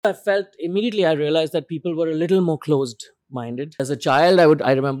I felt immediately, I realized that people were a little more closed minded. As a child,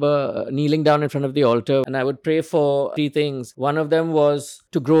 I remember kneeling down in front of the altar and I would pray for three things. One of them was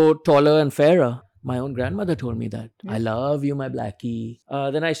to grow taller and fairer. My own grandmother told me that. I Yeah. love you, my blackie.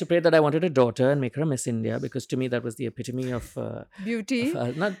 Then I used to pray that I wanted a daughter and make her a Miss India, because to me that was the epitome of Beauty.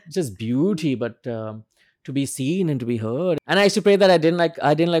 not just beauty, but to be seen and to be heard. And I used to pray that I didn't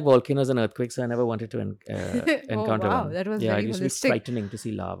like volcanoes and earthquakes, so I never wanted to Oh, encounter wow. one. That was Yeah, it very used to be holistic. frightening to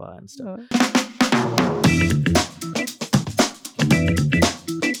see lava and stuff. Uh,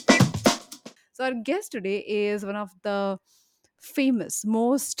 So, our guest today is one of the famous,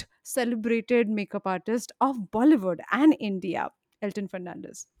 most celebrated makeup artist of Bollywood and India, Elton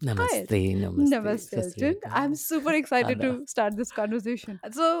Fernandez. Hi, Namaste, Elton. namaste, Namaste, sat sri Elton. akal. I'm super excited Adab. to start this conversation.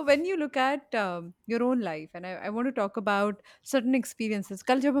 So, when you look at your own life, and I want to talk about certain experiences.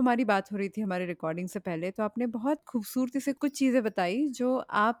 कल जब हमारी बात हो रही थी हमारे recording से पहले, तो आपने बहुत खूबसूरती से कुछ चीज़ें बताई जो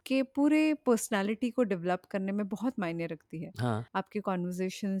आपके पूरे पर्सनालिटी को डेवलप करने में बहुत मायने रखती है. Huh. आपके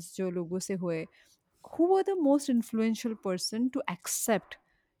कॉन्वर्जेशंस जो लोगों से हुए, who were the most influential person to accept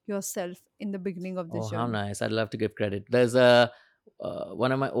yourself in the beginning of this Oh, how journey? nice. I'd love to give credit. There's a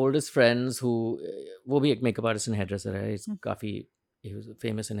one of my oldest friends who वो भी एक makeup artist and hairdresser है. Hmm. He was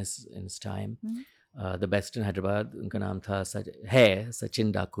famous in his time. Hmm. The best in Hyderabad. उनका नाम था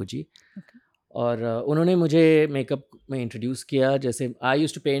सचिन डाकू जी. Okay. और उन्होंने मुझे मेकअप में इंट्रोड्यूस किया. जैसे I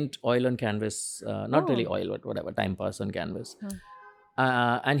used to paint oil on canvas, not really Oh. Oil but whatever, time pass on canvas. Huh.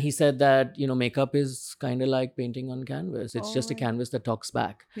 And he said that makeup is kind of like painting on canvas. It's Oh just a my. canvas that talks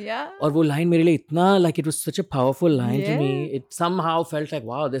back. Yeah. और वो line मेरे लिए इतना, like, it was such a powerful line to me. Yeah. It somehow felt like,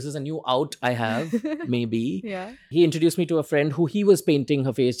 wow, this is a new out I have, maybe. Yeah. He introduced me to a friend who he was painting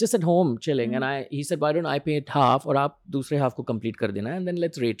her face just at home, chilling. Hmm. And he said, why don't I paint half और आप दूसरे half को complete कर देना, and then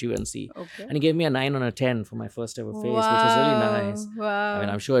let's rate you and see. Okay. And he gave me a 9 on a 10 for my first ever face, which was really Wow. nice. I mean, Wow.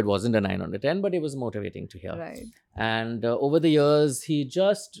 I'm sure it wasn't a 9 on a 10, but it was motivating to hear. Right. And over the years, he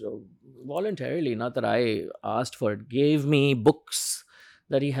just voluntarily, not that I asked for it, gave me books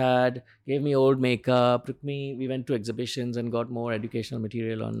that he had, gave me old makeup, we went to exhibitions and got more educational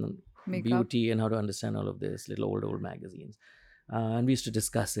material on Makeup. beauty and how to understand all of this, little old magazines. And we used to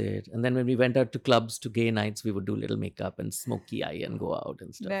discuss it. And then when we went out to clubs, to gay nights, we would do little makeup and smoky eye and go out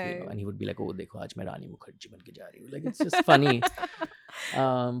and stuff, Right. And he would be like, oh, dekho, aaj main Rani Mukherjee ban ke ja rahi hu. Like, it's just funny.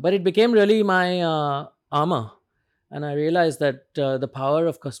 But it became really my armor. And I realized that the power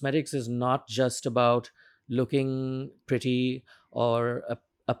of cosmetics is not just about looking pretty or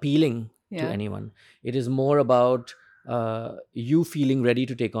appealing to Yeah. anyone. It is more about you feeling ready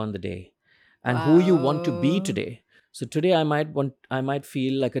to take on the day and who you want to be Wow. today. So today I might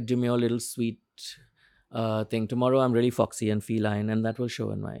feel like a demure little sweet thing. Tomorrow I'm really foxy and feline, and that will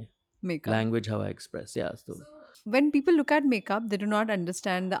show in my Makeup. language, how I express. Yeah. So When people look at makeup, they do not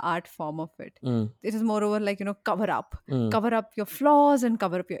understand the art form of it. mm, It is moreover like, cover up. mm, Cover up your flaws and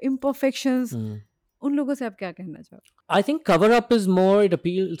cover up your imperfections. mm. उन लोगों से आप क्या कहना चाहो? I think cover up is more, it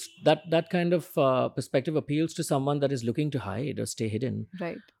appeals, that kind of perspective appeals to someone that is looking to hide or stay hidden.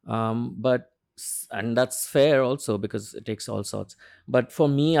 Right. And that's fair also, because it takes all sorts. But for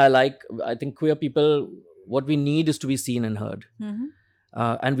me, I think queer people, what we need is to be seen and heard. Mm-hmm.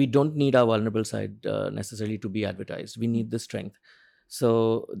 And we don't need our vulnerable side necessarily to be advertised. We need the strength. So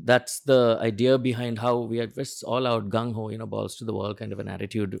that's the idea behind how we are just all out gung-ho, balls to the wall kind of an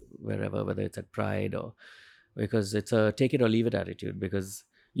attitude wherever, whether it's at Pride or, because it's a take it or leave it attitude, because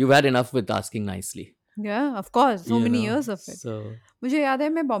you've had enough with asking nicely. Yeah, of course. So you many know. years of it. So मुझे याद है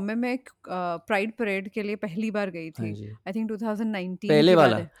मैं बॉम्बे में एक pride parade के लिए पहली बार गई हाँ थी. जी. आई थिंक 2019 पहले की बात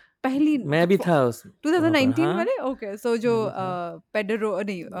वाला है. पहली मैं भी था उस वहाँ पर, 2019 हाँ. वाले. ओके, सो जो मैं भी था. पेडरो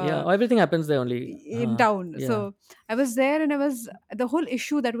नहीं Yeah, everything happens there only. in हाँ, town. yeah. So I was there and I was the whole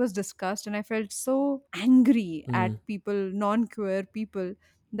issue that was discussed, and I felt so angry at people, non-queer people,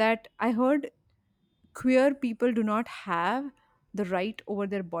 that I heard queer people do not have the right over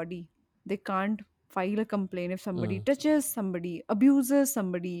their body. They can't file a complaint if somebody touches, somebody abuses,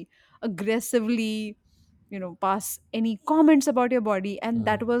 somebody aggressively, pass any comments about your body. And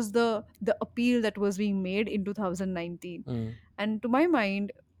that was the appeal that was being made in 2019. And to my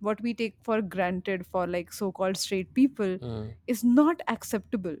mind, what we take for granted for like so-called straight people is not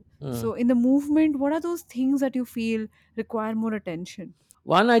acceptable. So in the movement, what are those things that you feel require more attention?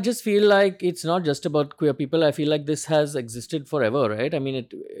 One, I just feel like it's not just about queer people. I feel like this has existed forever, right? I mean,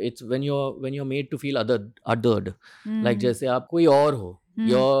 it's when you're made to feel othered, like जैसे आप कोई और हो,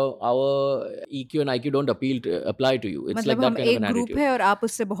 our EQ and IQ don't apply to you. It's like मतलब that हम kind of एक an group attitude. है और आप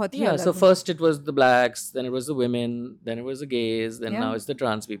उससे बहुत ही Yeah. अलग So हो. first it was the blacks, then it was the women, then it was the gays, then Yeah. now it's the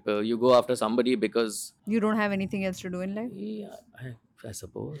trans people. You go after somebody because You don't have anything else to do in life. yeah, I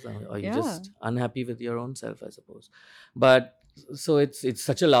suppose, or you're Yeah. just unhappy with your own self, I suppose. But so it's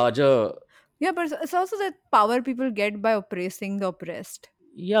such a larger. Yeah, but it's also that power people get by oppressing the oppressed.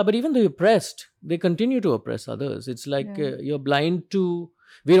 Yeah, but even the oppressed, they continue to oppress others. It's like Yeah. you're blind to.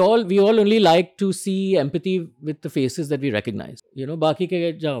 We all only like to see empathy with the faces that we recognize. बाकी के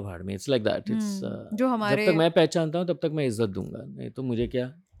जाओ भाड़ में. It's like that. It's जो जब हमारे तक मैं पहचानता हूँ तब तक मैं इज्जत दूंगा. नहीं तो मुझे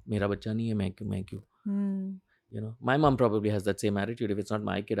क्या, मेरा बच्चा नहीं है, मैं क्यों. हम्म, My mom probably has that same attitude. If it's not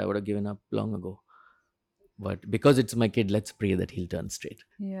my kid, I would have given up long ago. But because it's my kid, let's pray that he'll turn straight.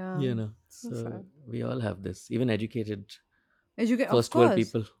 yeah, so So sad. we all have this. Even educated Educate, of first world course,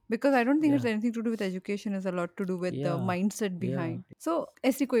 people. because I don't think it's Yeah, anything to do with education. It's a lot to do with the yeah, mindset yeah. behind. So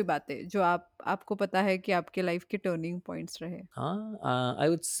ऐसी कोई बातें जो आपको पता है कि आपके life के टर्निंग पॉइंट्स रहे. I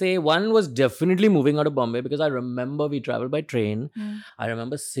would say one was definitely moving out of Bombay, because I remember we traveled by train. Hmm. I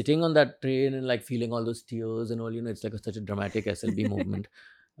remember sitting on that train and like feeling all those tears and all. It's like such a dramatic SLB movement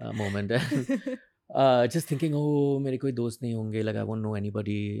moment. And just thinking, oh, मेरे कोई दोस्त नहीं होंगे. Like I won't know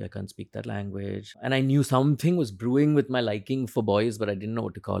anybody. I can't speak that language. And I knew something was brewing with my liking for boys, but I didn't know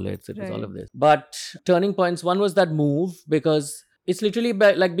what to call it. So it was all Right. of this. But turning points. One was that move, because it's literally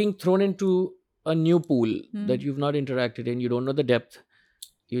like being thrown into a new pool Hmm. that you've not interacted in. You don't know the depth.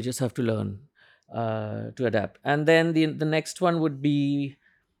 You just have to learn to adapt. And then the next one would be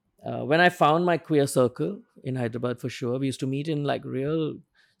when I found my queer circle in Hyderabad. For sure, we used to meet in like real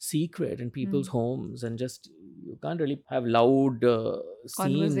secret in people's Hmm. homes, and just you can't really have loud scenes or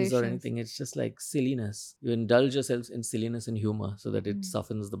Conversations. anything. It's just like silliness. You indulge yourselves in silliness and humor so that it Hmm.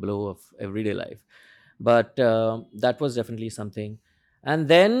 softens the blow of everyday life. But that was definitely something. And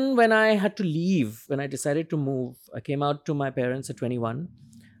then when I had to leave, when I decided to move, I came out to my parents at 21.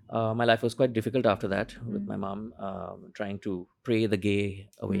 My life was quite difficult after that, with my Hmm. mom trying to pray the gay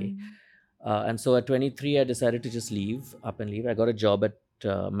away. Hmm. And so at 23, I decided to just leave, up and leave. I got a job at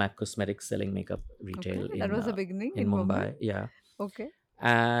Mac Cosmetics selling makeup Okay, retail that was the beginning in in Mumbai. Mumbai. Yeah. Okay.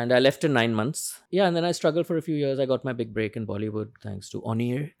 And I left in 9 months. Yeah, and then I struggled for a few years. I got my big break in Bollywood thanks to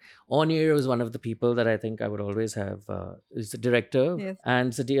Onir. Onir was one of the people that I think I would always have. He's a director Yes.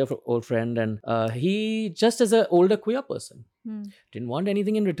 and it's a dear old friend. And he, just as an older queer person, Hmm. didn't want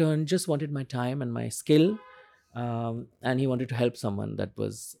anything in return, just wanted my time and my skill. And he wanted to help someone that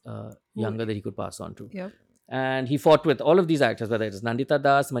was Who? younger that he could pass on to. Yep. And he fought with all of these actors, whether it's Nandita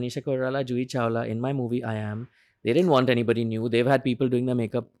Das, Manisha Koirala, Juhi Chawla. In my movie, I Am. They didn't want anybody new. They've had people doing their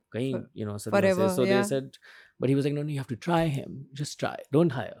makeup, For, sadiyon se. forever. So they Yeah. said, but he was like, no, you have to try him. Just try.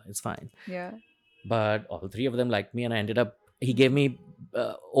 Don't hire. It's fine. Yeah. But all three of them liked me, and I ended up. He gave Hmm. me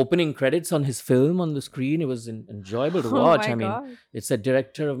opening credits on his film on the screen. It was enjoyable to Oh watch. my I mean, God. it's a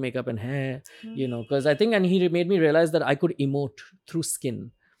director of makeup and hair, Hmm. because I think, and he made me realize that I could emote through skin.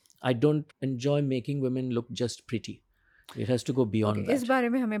 I don't enjoy making women look just pretty. It has to go okay beyond इस that. बारे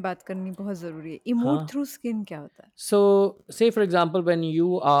में हमें बात करनी बहुत ज़रूरी है emote Huh? Through skin क्या होता है So, say for example, when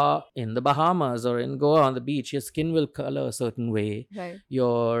you are in the Bahamas or in Goa on the beach, your skin will color a certain way. Right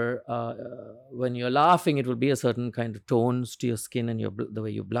When you're laughing, it will be a certain kind of tones to your skin and the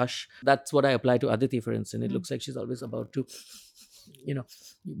way you blush. That's what I apply to Aditi, for instance. It looks like she's always about to, you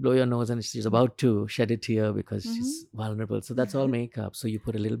blow your nose and she's about to shed a tear because she's vulnerable. So that's all makeup. So you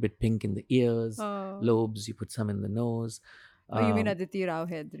put a little bit pink in the ears, lobes. You put some in the nose. Oh, you mean Aditi Rao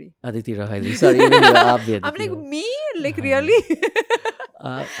Hedri? Aditi Rao Hydri. Sorry, even you, आप भी I'm Aditi like हो. me, like हाँ जी. really?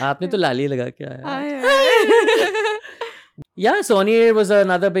 आपने तो लाली लगा के आया आज. आए, आए. Yeah, Sony was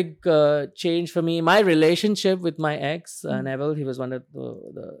another big change for me. My relationship with my ex, Neville, he was one of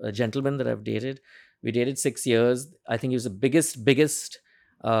the gentlemen that I've dated. We dated 6 years. I think he was the biggest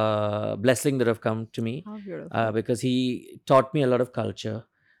blessing that have come to me How beautiful. because he taught me a lot of culture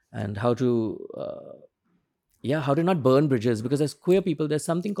and how to how to not burn bridges, because as queer people there's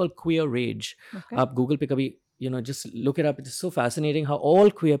something called queer rage. Okay. Up Google पे कभी just look it up. It's so fascinating how all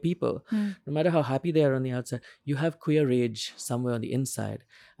queer people, no matter how happy they are on the outside, you have queer rage somewhere on the inside,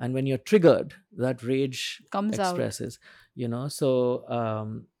 and when you're triggered, that rage Comes out. expresses. So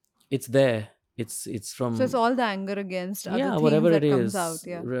it's there. It's from So it's all the anger against other things whatever that it comes is. out.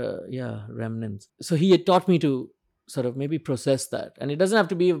 Yeah. Remnants. So he had taught me to sort of maybe process that, and it doesn't have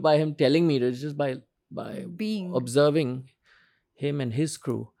to be by him telling me. It's just by Being. observing him and his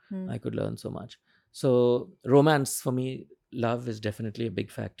crew, I could learn so much. So romance for me, love is definitely a big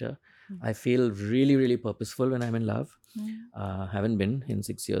factor. I feel really, really purposeful when I'm in love. Haven't been in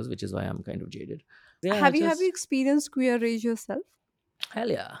 6 years, which is why I'm kind of jaded. Yeah, Have you experienced queer rage yourself? hell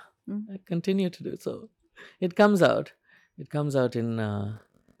yeah. I continue to do so. It comes out. It comes out in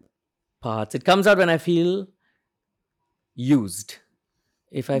parts. It comes out when I feel used.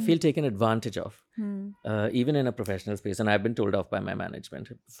 If I feel taken advantage of. even in a professional space. And I've been told off by my management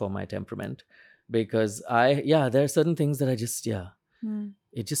for my temperament, because there are certain things that I just,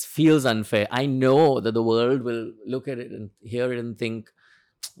 it just feels unfair. I know that the world will look at it and hear it and think,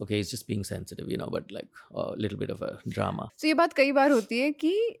 okay, he's just being sensitive, but like a little bit of a drama. So ये बात कई बार होती है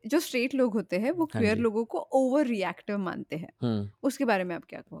कि जो straight लोग होते हैं वो हाँ क्वेयर जी. लोगों को ओवर रिएक्टिव मानते हैं. Hmm. उसके बारे में आप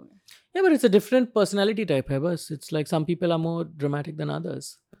क्या कहोगे? Yeah, but it's a different personality type, hai bas. It's like some people are more dramatic than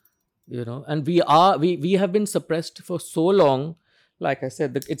others, and we have been suppressed for so long. Like I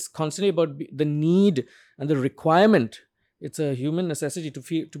said, it's constantly about the need and the requirement. It's a human necessity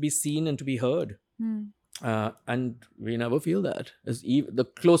to be seen and to be heard. And we never feel that. The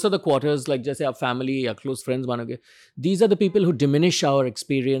closer the quarters, like just say our family, our close friends, these are the people who diminish our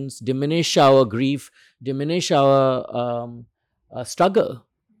experience, diminish our grief, diminish our struggle.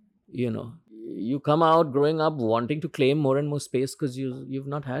 You come out growing up wanting to claim more and more space because you've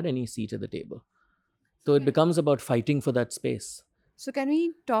not had any seat at the table. So it becomes about fighting for that space. So can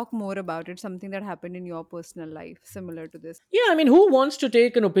we talk more about it? Something that happened in your personal life similar to this? Yeah, I mean, who wants to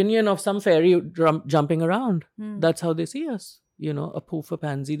take an opinion of some fairy jumping around? That's how they see us. A poof, a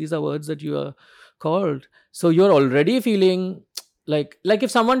pansy. These are words that you are called. So you're already feeling like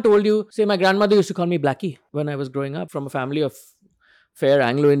if someone told you, say, my grandmother used to call me Blackie when I was growing up, from a family of fair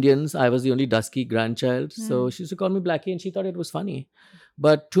Anglo-Indians. I was the only dusky grandchild. So she used to call me Blackie and she thought it was funny.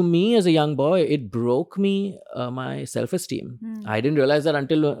 But to me as a young boy, it broke me, my self-esteem. I didn't realize that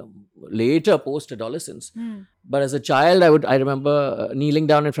until later, post-adolescence. But as a child, I remember kneeling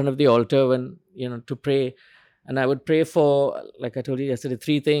down in front of the altar when, to pray. And I would pray for, like I told you yesterday,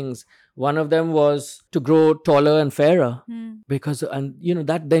 3 things. One of them was to grow taller and fairer. Because,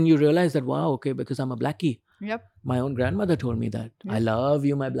 that then you realize that, wow, okay, because I'm a Blackie. Yep. My own grandmother told me that. I love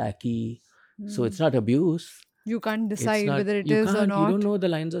you, my Blackie. So it's not abuse. You can't decide whether it you is or can't, not. You don't know, the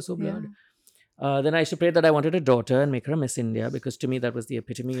lines are so blurred. Then I used to pray that I wanted a daughter and make her a Miss India, because to me that was the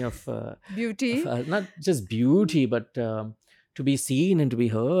epitome of beauty. Not just beauty, but to be seen and to be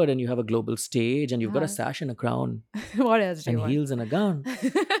heard, and you have a global stage and you've got a sash and a crown. What else do you and want? Heels and a gown.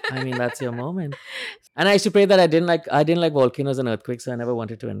 I mean, that's your moment. And I used to pray that I didn't like volcanoes and earthquakes, so I never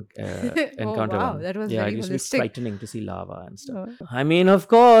wanted to encounter wow, one. that was It very used to be holistic. frightening to see lava and stuff. I mean, of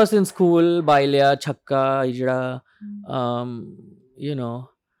course, in school, bailya, chakka, ijra,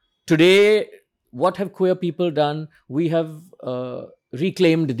 today, what have queer people done? We have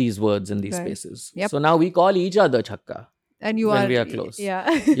reclaimed these words in these spaces. Yep. So now we call each other chakka. And when we are close.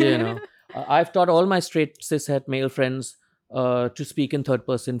 Yeah. I've taught all my straight cishet male friends to speak in third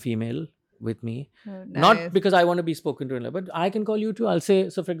person female with me. Nice. Not because I want to be spoken to, but I can call you too. I'll say,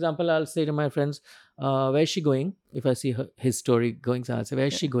 so for example, I'll say to my friends, where's she going? If I see his story going, so I'll say,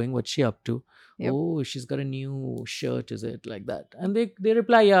 where's she going? What's she up to? Yep. Oh, she's got a new shirt, is it? Like that. And they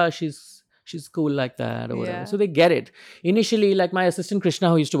reply, yeah, she's cool like that or whatever. So they get it. Initially, like my assistant Krishna,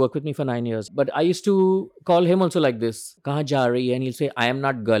 who used to work with me for 9 years, but I used to call him also like this, kahan ja rahi hai? And he'll say, I am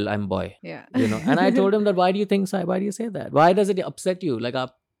not girl, I'm boy. Yeah. And I told him that, why do you think so? Why do you say that? Why does it upset you? Like,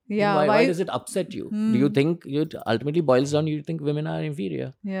 why does it upset you? Do you think it ultimately boils down, you think women are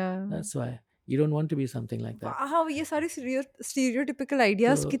inferior? Yeah. That's why. You don't want to be something like that. Wow, ये सारे stereotypical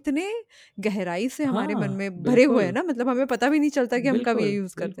ideas कितने गहराई से हमारे मन में भरे हुए हैं ना, मतलब हमें पता भी नहीं चलता कि हम कब ये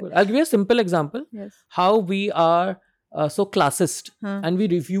यूज करते हैं. I'll give you a simple example. Yes. How we are so classist, and we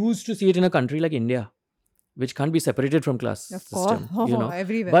refuse to see it in a country like India, which can't be separated from class system.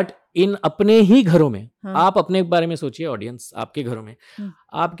 Everywhere. But in अपने ही घरों में, आप अपने बारे में सोचिए, audience आपके घरों में,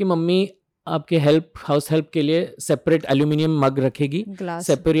 आपकी मम्मी आपके हाउस हेल्प के लिए सेपरेट एल्यूमिनियम मग रखेगी,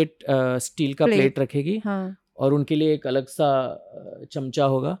 सेपरेट स्टील का प्लेट रखेगी, और उनके लिए एक अलग सा चमचा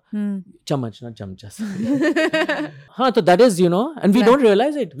होगा, चम्मच ना चमचा. हाँ, तो that is and we don't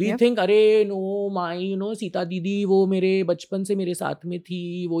realize it. We think, अरे नो माई सीता दीदी वो मेरे बचपन से मेरे साथ में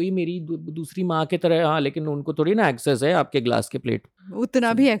थी, वही मेरी दूसरी माँ के तरह. हाँ, लेकिन उनको थोड़ी ना एक्सेस है आपके ग्लास के प्लेट,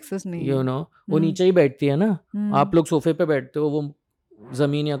 उतना भी एक्सेस नहीं. वो नीचे ही बैठती है ना, आप लोग सोफे पे बैठते हो, वो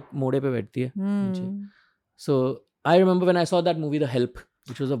जमीन या मोड़े पे बैठती है नीचे. So I remember when I saw that movie, The Help,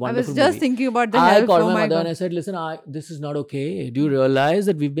 which was a wonderful movie. I was just thinking about The Help. I called my mother and I said, listen, this is not okay. Do you realize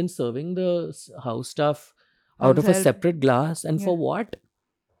that we've been serving the house stuff out of a separate glass, and for what?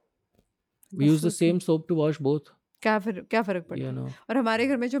 We use the same soap to wash both. क्या फर्क पड़ता है. और हमारे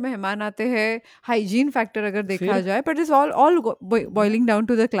घर में जो मेहमान आते हैं, हाइजीन फैक्टर अगर देखा जाए, but it's all boiling down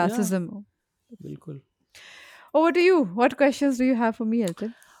to the classism. बिल्कुल. Over to you. What questions do you have for me,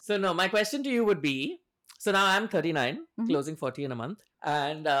 Elton? So no, my question to you would be, so now I'm 39, closing 40 in a month,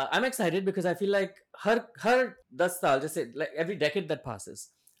 and I'm excited because I feel like her 10 saal, just say, like every decade that passes,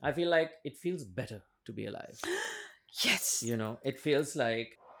 I feel like it feels better to be alive. Yes. It feels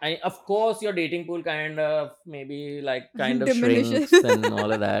like of course, your dating pool kind of maybe like kind of Diminishes. shrinks and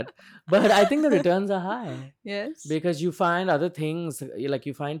all of that. But I think the returns are high Yes. because you find other things, like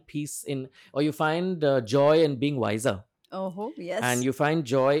you find peace in, or you find joy in being wiser, Oh, and yes. you find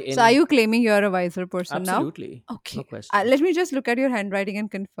joy So are in. you claiming you're a wiser person now? Absolutely, no Okay. question. Let me just look at your handwriting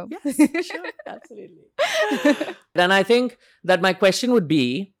and confirm. Yes, sure, absolutely. And I think that my question would be,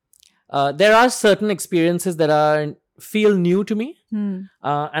 there are certain experiences that are feel new to me, Hmm.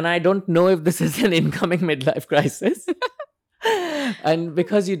 and I don't know if this is an incoming midlife crisis. And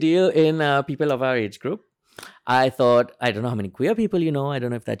because you deal in people of our age group, I thought, I don't know how many queer people you know. I don't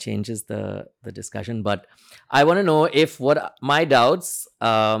know if that changes the discussion, but I want to know if what my doubts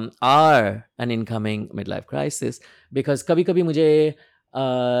are an incoming midlife crisis. Because kabhi kabhi mujhe,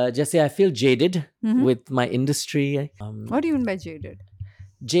 जैसे I feel jaded Mhm. with my industry. What do you mean by jaded?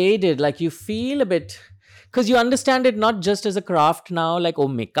 Jaded, like you feel a bit, because you understand it not just as a craft now, like oh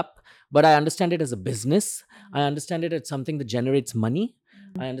makeup, but I understand it as a business. I understand it as something that generates money.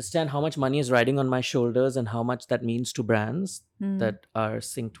 I understand how much money is riding on my shoulders and how much that means to brands Hmm. that are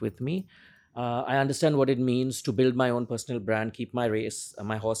synced with me. I understand what it means to build my own personal brand, keep my race,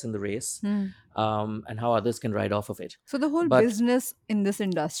 my horse in the race, Hmm. and how others can ride off of it. So the whole But business in this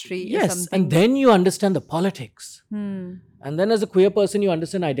industry is yes, and something. then you understand the politics. Hmm. And then as a queer person, you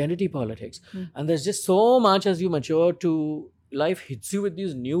understand identity politics. Hmm. And there's just so much as you mature to, life hits you with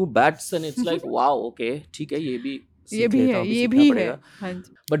these new bats, and it's like, wow, okay, ठीक है, ये भी ये सीख भी लेता है, हूँ, अभी ये सीखना भी है. पड़ेगा. हाँ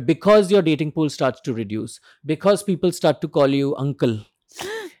जी. But because your dating pool starts to reduce, because people start to call you uncle,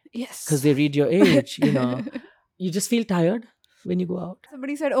 because Yes. they read your age, you just feel tired when you go out.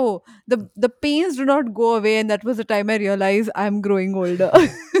 Somebody said, "Oh, the pains do not go away," and that was the time I realized I'm growing older.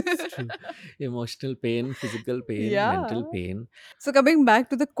 It's true. Emotional pain, physical pain, mental Yeah. pain. So coming back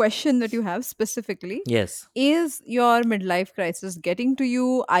to the question that you have specifically, Yes. is your midlife crisis getting to you?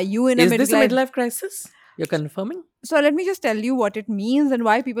 Are you in a Is this a midlife? midlife crisis? You're confirming? So let me just tell you what it means and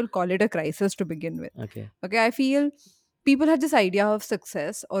why people call it a crisis to begin with. Okay. Okay, I feel people have this idea of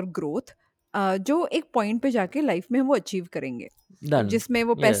success or growth, जो एक point पे जाके life में वो achieve करेंगे, Done. जिसमें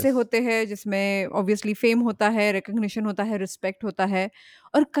वो पैसे Yes. होते हैं, जिसमें ऑब्वियसली फेम होता है, रिकग्निशन होता है, रिस्पेक्ट होता है,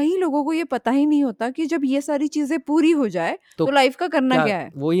 और कई लोगों को ये पता ही नहीं होता कि जब ये सारी चीजें पूरी हो जाए तो तो लाइफ का करना क्या, क्या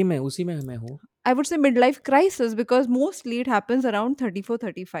है. वही मैं, उसी में मैं हूँ. I would say mid life crisis because mostly it happens around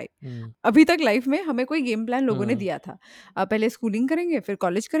 34-35. Hmm. अभी तक लाइफ में हमें कोई गेम प्लान लोगों ने हम्म. दिया था. पहले स्कूलिंग करेंगे, फिर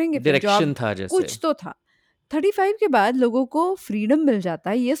कॉलेज करेंगे, फिर डायरेक्शन जॉब, था जैसे. कुछ तो था. 35 के बाद लोगों को फ्रीडम मिल जाता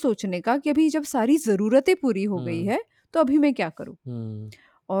है ये सोचने का कि अभी जब सारी ज़रूरतें पूरी हो गई हम्म. है तो अभी मैं क्या करूं. हम्म.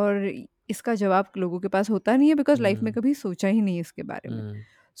 और इसका जवाब लोगों के पास होता नहीं है बिकॉज लाइफ में हम्म. कभी सोचा ही नहीं इसके बारे में. Hmm.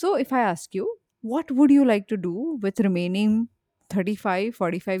 So if I ask you, what would you like to do with remaining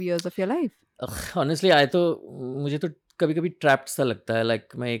 35-45 years of your life? Honestly आए तो, मुझे तो कभी कभी ट्रैप्ड सा लगता है,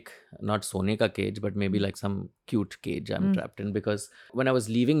 लाइक मैं एक, नॉट सोने का cage, but may be Mm. Like some cute cage I am Mm. Trapped in, because when I was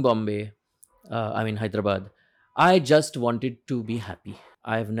leaving Bombay, I mean Hyderabad, I just wanted to be happy.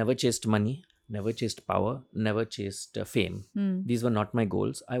 I've never chased money, never chased power, never chased fame. Mm. These were not my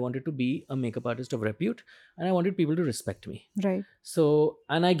goals. I wanted to be a makeup artist of repute, and I wanted people to respect me. Right. So,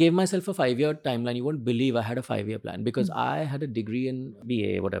 and I gave myself a 5-year timeline. You won't believe I had a 5-year plan because I had a degree in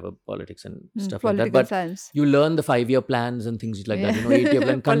BA, whatever, politics and stuff like that. Political But science. you learn the 5-year plans and things like that. Yeah. 8-year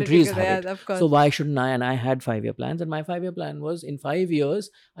plan, countries Political, have yeah, it. of course. So why shouldn't I? And I had 5-year plans, and my 5-year plan was, in 5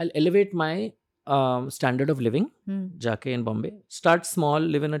 years, I'll elevate my standard of living. Hmm. Jaake in Bombay, start small,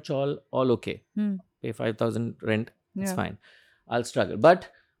 live in a chawl, all okay. Hmm. Pay 5,000 rent, it's Yeah. fine. I'll struggle. But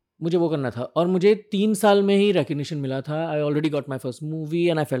मुझे वो करना था, और मुझे 3 साल में ही recognition मिला था. I already got my first movie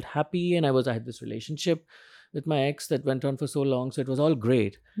and I felt happy, and I had this relationship with my ex that went on for so long, so it was all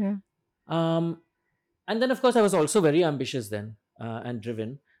great. Yeah. And then of course I was also very ambitious then, and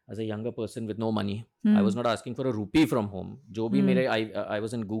driven as a younger person with no money. I was not asking for a rupee from home. जो भी मेरे, I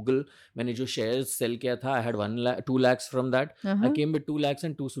was in Google, मैंने जो shares sell किया था, I had 2 lakhs from that. I came with 2 lakhs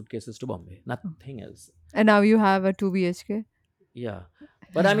and 2 suitcases to Bombay, nothing else. And now you have a 2 BHK. Yeah,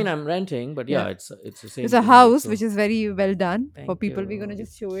 but I mean I'm renting, but yeah, it's the same It's a thing, house so which is very well done for thank people. We're you. gonna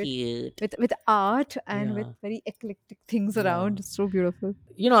just show it Cute. with art and with Yeah. very eclectic things Yeah. around. It's so beautiful.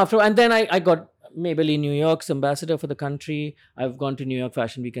 After, and then I got Maybelline New York's ambassador for the country. I've gone to New York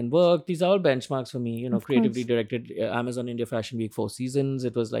Fashion Week and work. These are all benchmarks for me. Of Creatively course. directed Amazon India Fashion Week 4 seasons.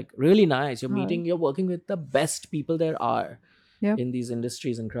 It was like really nice. You're working with the best people there are Yep. in these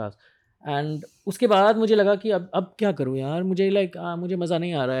industries and crafts. And उसके बाद मुझे लगा कि अब क्या करूँ यार, मुझे मुझे मज़ा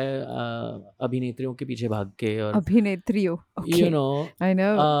नहीं आ रहा है अभिनेत्रियों के पीछे भाग के, और Abhinetriyo. Okay. I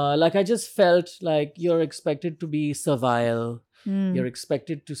know. like I just felt like you're expected to be servile. Hmm. You're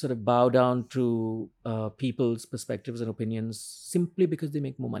expected to sort of bow down to people's perspectives and opinions simply because they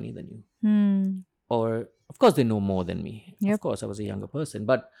make more money than you. Hmm. Or, of course, they know more than me. Of Yep. course, I was a younger person,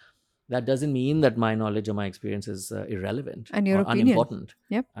 but that doesn't mean that my knowledge or my experience is irrelevant And your or opinion. unimportant,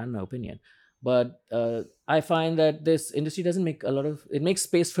 Yep. and my opinion. But I find that this industry doesn't make a lot of it makes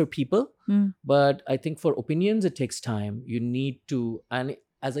space for people, Hmm. but I think for opinions it takes time. You need to, and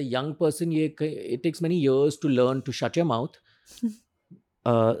as a young person, it takes many years to learn to shut your mouth,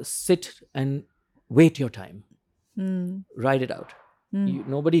 sit and wait your time, Hmm. ride it out. Hmm.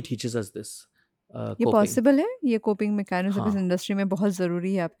 Nobody teaches us this ये coping. Possible है? ये coping mechanism इस हाँ, industry में बहुत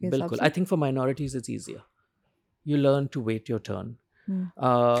ज़रूरी है आपके हिसाब बिल्कुल. I से? think for minorities it's easier. You learn to wait your turn. हुँ।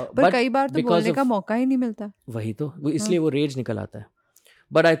 पर But कई बार तो because बोलने का of मौका ही नहीं मिलता। वही तो वो हाँ। इसलिए वो रेज निकल आता है.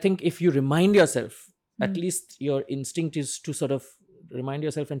 But I think if you remind yourself, at हुँ। least your instinct is to sort of remind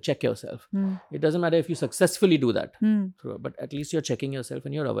yourself and check yourself. हुँ। It doesn't matter if you successfully do that, हुँ। but at least you're checking yourself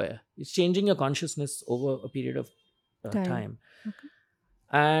and you're aware. It's changing your consciousness over a period of time. time. Okay.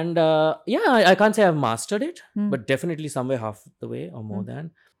 And yeah, I can't say I've mastered it, हुँ। but definitely somewhere half the way or more हुँ।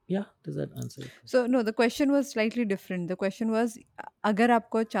 than. Yeah, does that answer it? So no the question was slightly different. The question was अगर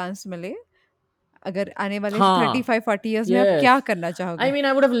आपको chance मिले, अगर आने वाले Huh. 35-40 years में आप क्या Yes. करना I चाहोगे? mean,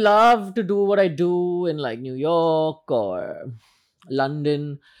 I would have loved to do what I do in like New York or London,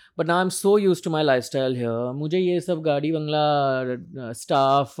 but now I'm so used to my lifestyle here. मुझे ये सब गाड़ी बंगला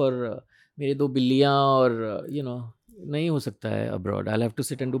staff और मेरे दो बिल्लियाँ और नहीं हो सकता है abroad. I'll have to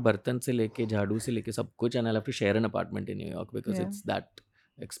sit and do बर्तन से लेके झाड़ू से लेके सब कुछ, and I'll have to share an apartment in New York because या, it's that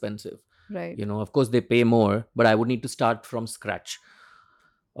expensive. Right. Of course they pay more, but I would need to start from scratch.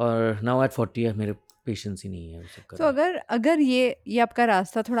 और now at 40 मेरे पेशेंस ही नहीं है वो सब सो करने. अगर अगर ये आपका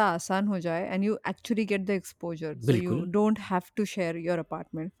रास्ता थोड़ा आसान हो जाए and you actually get the exposure, so you बिल्कुल, don't have to share your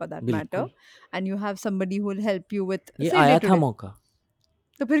apartment for that matter, बिल्कुल. And you have somebody who will help you with ये से डे आया टू था डे, मौका.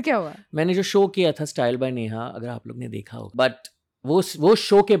 तो फिर क्या हुआ? मैंने जो शो किया था स्टाइल बाय नेहा, अगर आप लोग ने देखा हो, बट वो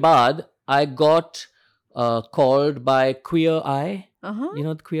शो के बाद I got called by Queer Eye. Uh-huh.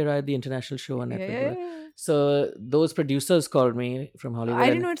 Queer Eye, the international show on Yeah, Netflix. yeah, yeah, yeah. So those producers called me from Hollywood I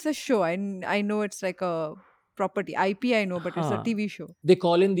didn't and know it's a show. I know it's like a property IP. I know, but it's a huh, TV show. they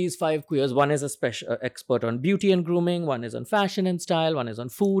call in these five queers. One is a special expert on beauty and grooming, one is on fashion and style, one is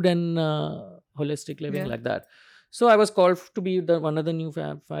on food and holistic living, Yeah. like that. So I was called to be one of the new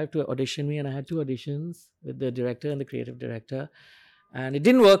five to audition me, and I had 2 auditions with the director and the creative director, and it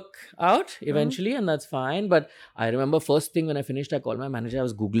didn't work out Uh-huh. eventually, and that's fine. But I remember first thing when I finished, I called my manager. I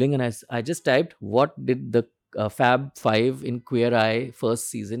was googling, and I just typed, what did the Fab Five in Queer Eye first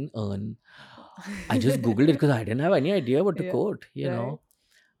season earn? I just googled it because I didn't have any idea what to Yeah. quote, Right.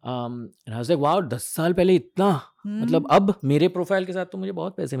 and I was like, wow, 10 साल पहले इतना. मतलब Hmm. अब मेरे profile के साथ तो मुझे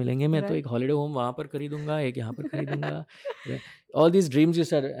बहुत पैसे मिलेंगे. मैं तो Right. एक हॉलिडे होम वहाँ पर खरीदूंगा, एक यहाँ पर खरीदूंगा. All these dreams you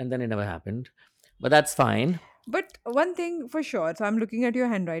said, and then it never happened. But that's fine. But one thing for sure, so I'm looking at your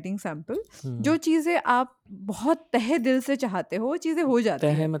handwriting sample. Hmm. जो चीज़ें आप बहुत तहे दिल से चाहते हो, वो चीज़ें हो जाती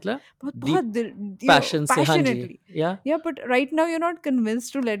तय है है। मतलब बहुत बहुत डीप दिल, पैशन से. हाँ जी. passionately. या Yeah, but right now you're not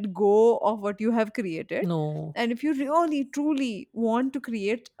convinced to let go of what you have created. No. And if you really truly want to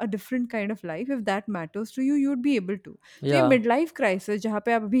create a different kind of life, if that matters to you, you'd be able to. तो ये या midlife crisis जहाँ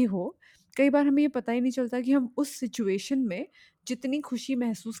पे आप अभी हो, कई बार हमें ये पता ही नहीं चलता कि हम उस सिचुएशन में जितनी खुशी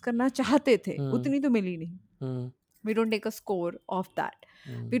महसूस करना चाहते थे, उतनी तो मिली नहीं. We don't take a score of that.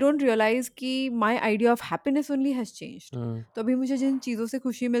 We don't realize कि my idea of happiness only has changed. तो अभी मुझे जिन चीज़ों से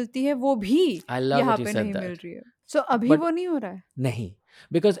खुशी मिलती है वो भी I love यहाँ that you पे said नहीं मिल that. रही है. So अभी But वो नहीं हो रहा है. नहीं,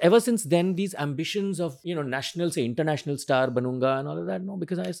 because ever since then these ambitions of national से international star बनूंगा and all of that, no,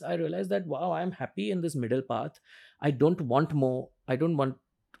 because I realized that wow, I'm happy in this middle path. I don't want more. I don't want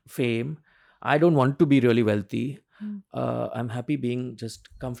fame. I don't want to be really wealthy. I'm happy being just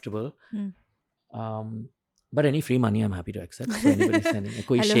comfortable. Um, but any free money I'm happy to accept. So anybody sending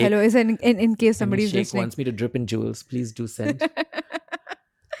कोई Hello, shake, hello. Is in case any somebody is shake listening. wants me to drip in jewels, please do send.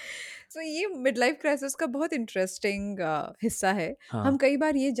 So ये mid life crisis का बहुत interesting हिस्सा है. हम हाँ. कई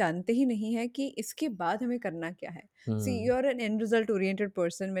बार ये जानते ही नहीं है कि इसके बाद हमें करना क्या है. See, you're an end result oriented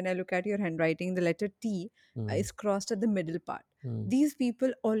person. When I look at your handwriting, the letter T is crossed at the middle part. These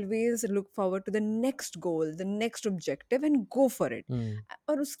people always look forward to the next goal, the next objective, and go for it.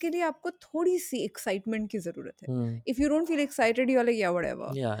 और उसके लिए आपको थोड़ी सी excitement की जरूरत है. If you don't feel excited, you're like, yeah, whatever.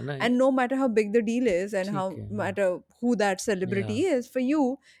 Yeah, no, And no matter how big the deal is and how ठीक है. matter who that celebrity is for you,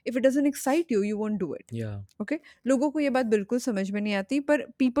 if it doesn't excite you, you won't do it. Yeah. Okay, लोगों को ये बात बिल्कुल समझ में नहीं आती, पर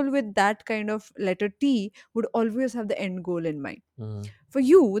people with that kind of letter T would always have the end goal in mind. for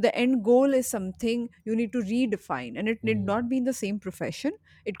you, the end goal is something you need to redefine, and it need Mm. not be in the same profession.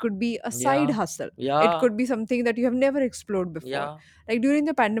 It could be a side Yeah. hustle. It Yeah. could be something that you have never explored before. Yeah. Like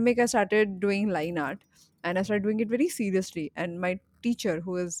during the pandemic, I started doing line art, and I started doing it very seriously. And my teacher,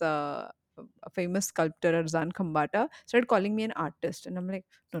 who is a famous sculptor, Arzan Khambata, started calling me an artist. And I'm like,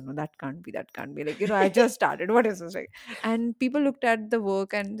 no, no, that can't be. That can't be. Like, I just started. What is this? Like, and people looked at the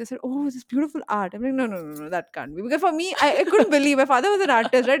work and they said, oh, this beautiful art. I'm like, no, no, no, no, that can't be. Because for me, I couldn't believe my father was an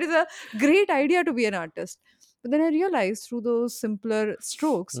artist, right? It's a great idea to be an artist. But then I realized through those simpler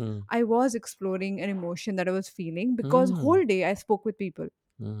strokes, Mm. I was exploring an emotion that I was feeling because Mm. whole day I spoke with people.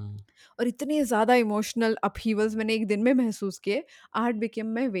 Mm. और इतने ज़्यादा emotional अपहीवल्स मैंने एक दिन में महसूस किए. Art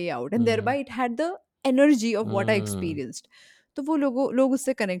became my way out and there Mm. Bye it had the energy of what I Mm. Experienced. तो वो लोग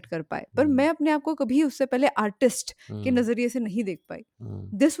उससे कनेक्ट कर पाए, पर Mm. मैं अपने आप को कभी उससे पहले आर्टिस्ट के Mm. नज़रिए से नहीं देख पाई. Mm.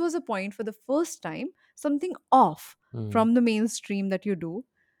 This was a point for the first time something off Mm. from the mainstream that you do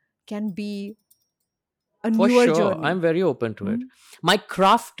can be a For newer sure, journey. I'm very open to it. Mhm. My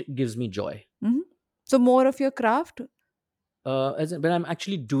craft gives me joy. Mhm. So more of your craft. When I'm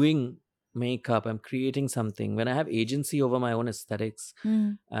actually doing makeup, I'm creating something. When I have agency over my own aesthetics Mhm.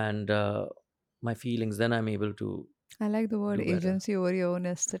 and my feelings, then I'm able to I like the word do better. agency over your own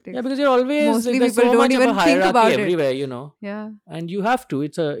Yeah, aesthetics. because you're always Mostly there's people so don't much of a even think hierarchy about it. everywhere, you know, Yeah. and you have to.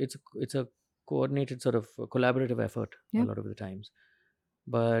 It's a coordinated sort of collaborative effort a Yeah. lot of the times.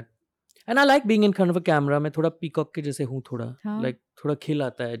 But and I like being in front of a camera. मैं थोड़ा peacock के जैसे हूँ थोड़ा हाँ. like थोड़ा खिल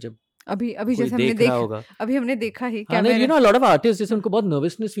आता है जब अभी अभी कोई जैसे हमने देख रहा होगा. हमने देखा ही हाँ नहीं, कैमरे. you know, a lot of artists जैसे हाँ. उनको बहुत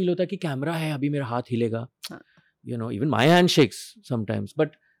nervousness feel होता है कि कैमरा है अभी मेरा हाथ हिलेगा. हाँ. You know, even my hand shakes sometimes.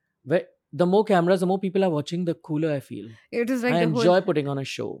 But the more cameras, the more people are watching, the cooler I feel. It is like I the enjoy whole. putting on a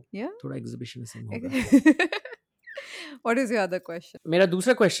show. Yeah. थोड़ा exhibitionism होगा. What is your other question? मेरा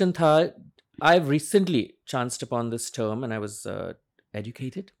दूसरा question था, I've recently chanced upon this term and I was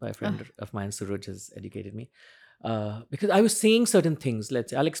educated by a friend of mine, Suraj has educated me. Because I was saying certain things,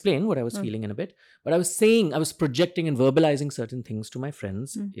 let's say, I'll explain what I was feeling in a bit, but I was projecting and verbalizing certain things to my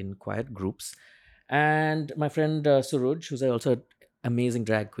friends in quiet groups. And my friend Suraj, who's also an amazing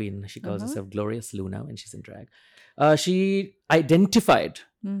drag queen, she calls herself Glorious Luna when she's in drag, she identified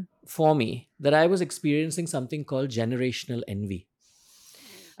for me that I was experiencing something called generational envy.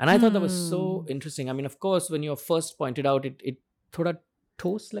 And I thought that was so interesting. I mean, of course, when you first pointed out, it थोड़ा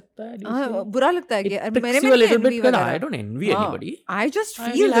ठोस लगता है. हाँ, बुरा लगता है कि It मैंने pricks you a little envy bit, but वगैरह. I don't envy anybody. I just I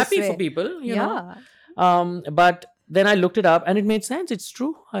feel feel this happy way. for people, you know. Yeah. But then I looked it up and it made sense. It's true.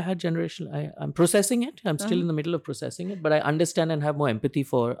 I had generational. I'm processing it. I'm still in the middle of processing it, but I understand and have more empathy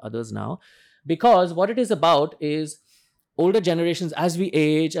for others now, because what it is about is older generations. As we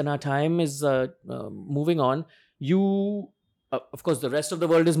age and our time is moving on, of course, the rest of the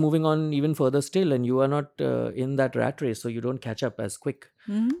world is moving on even further still, and you are not in that rat race, so you don't catch up as quick.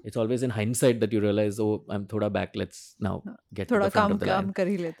 It's always in hindsight that you realize, oh, I'm thoda back. Let's now get to थोड़ा the front काम of the line. कर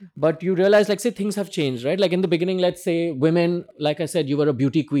ही लेते. But you realize, like, say, things have changed, right? Like in the beginning, let's say women, like I said, you were a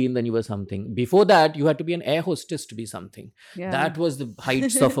beauty queen, then you were something. Before that, you had to be an air hostess to be something. Yeah. That was the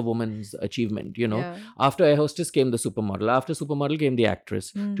heights of a woman's achievement, you know. Yeah. After air hostess came the supermodel. After supermodel came the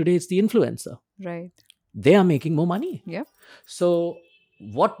actress. Today, it's the influencer. Right. They are making more money. Yep. So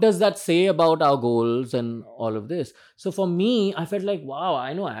what does that say about our goals and all of this? So for me, I felt like, wow,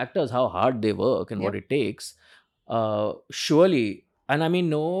 I know actors, how hard they work and what it takes. Surely, and I mean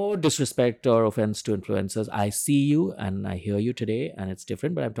no disrespect or offense to influencers, I see you and I hear you today and it's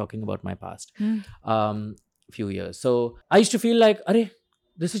different, but I'm talking about my past few years. So I used to feel like, Arey,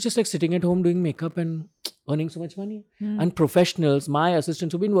 this is just like sitting at home doing makeup and earning so much money. And professionals, my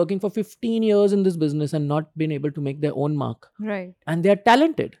assistants who've been working for 15 years in this business and not been able to make their own mark. Right. And they're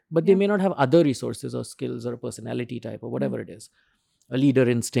talented, but they may not have other resources or skills or a personality type or whatever it is, a leader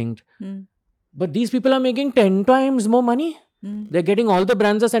instinct. But these people are making 10 times more money. They're getting, all the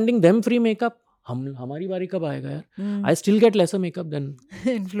brands are sending them free makeup. Hamari bari kab aayega yaar? I still get lesser makeup than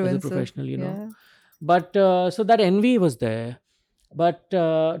as a professional, you know. But so that envy was there. But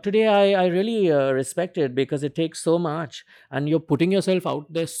today I really respect it because it takes so much and you're putting yourself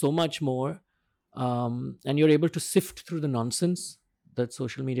out there so much more. And you're able to sift through the nonsense that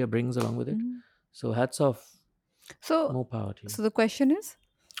social media brings along with it. So hats off. So more power to you. So the question is?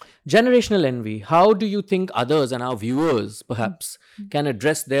 Generational envy. How do you think others and our viewers perhaps can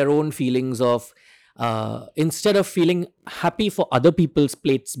address their own feelings of instead of feeling happy for other people's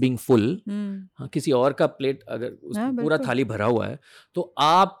plates being full, किसी और का plate अगर पूरा थाली भरा हुआ है तो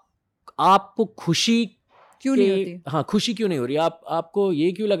आपको खुशी क्यों नहीं होती? हाँ, खुशी क्यों नहीं हो रही? आपको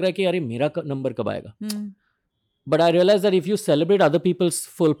ये क्यों लग रहा है कि अरे मेरा नंबर कब आएगा? But I realize that if you celebrate other people's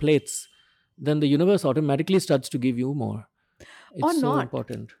full plates, then the universe automatically starts to give you more. or It's so not.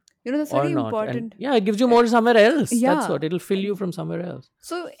 important. That's Or very not. And important. yeah, it gives you Uh, more somewhere else. That's yeah. what, it'll fill you from somewhere else.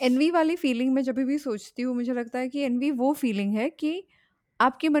 So envy वाली feeling मैं जब भी सोचती हूँ, मुझे लगता है कि एनवी वो फीलिंग है कि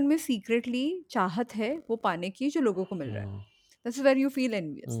आपके मन में सीक्रेटली चाहत है वो पाने की जो लोगों को मिल रहा है. Mm, That's where you feel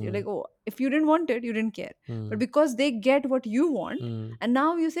envious. You're mm, like, oh, if you didn't want it, you didn't care. But mm, because they get what you want, mm, and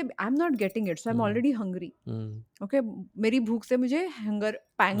now you say, I'm not getting it, so I'm mm, already hungry. mm, okay, मेरी भूख से मुझे hunger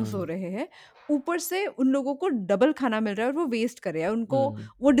pangs हो mm, रहे हैं, ऊपर से उन लोगों को डबल खाना मिल रहा है और वो वेस्ट कर रहे हैं, उनको mm,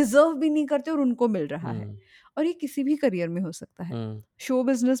 वो डिजर्व भी नहीं करते और उनको मिल रहा है. mm, और ये किसी भी करियर में हो सकता है. mm, शो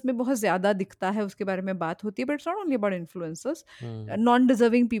बिजनेस में बहुत ज्यादा दिखता है, उसके बारे में बात होती है, but it's not only about influencers. mm. Non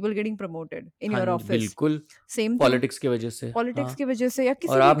deserving people getting promoted in हाँ योर जी, ऑफिस. बिल्कुल. सेम थिंग पॉलिटिक्स की वजह से. पॉलिटिक्स हाँ. की वजह से या और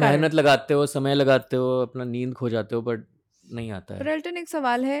किसी भी आप कारण. मेहनत लगाते हो, समय लगाते हो, अपना नींद खो जाते हो, बट नहीं आता पर है. एल्टन, एक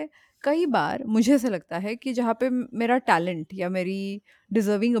सवाल है. कई बार मुझे ऐसा लगता है कि जहाँ पे मेरा टैलेंट या मेरी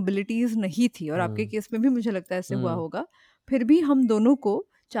डिजर्विंग एबिलिटीज नहीं थी, और आपके हम्म. केस में भी मुझे लगता है ऐसे हुआ हम्म. होगा, फिर भी हम दोनों को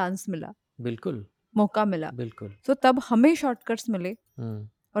चांस मिला, बिल्कुल. मौका मिला. बिल्कुल. तो तब हमें शॉर्टकट्स मिले, हम्म.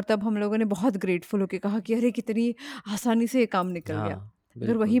 और तब हम लोगों ने बहुत ग्रेटफुल होकर कहा कि अरे कितनी आसानी से ये काम निकल गया. हाँ,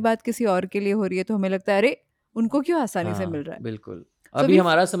 अगर वही बिल्कुल. बात किसी और के लिए हो रही है तो हमें लगता है अरे उनको क्यों आसानी से मिल हाँ, रहा है. बिल्कुल. सो अभी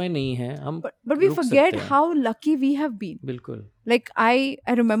हमारा समय नहीं है, हम but we रुक forget सकते हैं. how lucky we have been. बिल्कुल. Like I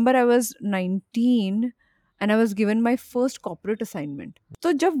remember I was 19 and I was given my first corporate assignment.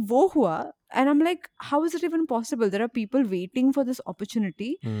 So जब वो हुआ, and I'm like, how is it even possible? There are people waiting for this opportunity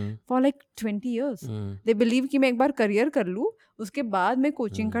hmm. for like 20 years. Hmm. They believe कि मैं एक बार career कर लूँ, उसके बाद मैं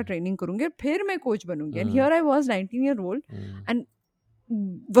कोचिंग का हम्म. ट्रेनिंग करूंगी और फिर मैं कोच बनूंगी. And hmm. here I was 19-year-old hmm. and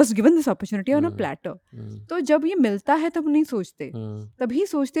was given this opportunity on a hmm. platter. Hmm. तो जब ये मिलता है तब नहीं सोचते, हम्म. तभी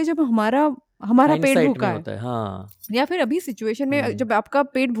सोचते जब हमारा हमारा पेट हाइंडसाइट भूखा में है. होता है. हाँ. या फिर अभी सिचुएशन में हम्म. जब आपका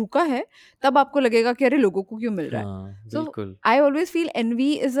पेट भूखा है, तब आपको लगेगा कि अरे लोगों को क्यों मिल रहा है. हाँ, सो बिल्कुल. I always feel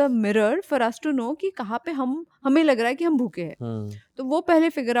envy is a mirror for us to know कि कहाँ पे हमें लग रहा है कि हम भूखे हैं. हम्म. तो वो पहले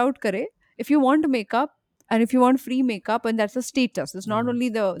फिगर आउट करे. If you want makeup and if you want free makeup, and that's a status, it's not hmm. only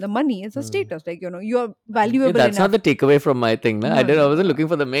the money, it's a hmm. status, like you are Yeah, valuable that's not enough. the takeaway from my thing, na? No, I no, wasn't no. looking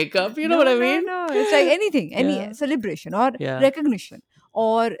for the makeup. You know No, what I no, mean? no. It's like anything, any Yeah. celebration or Yeah. recognition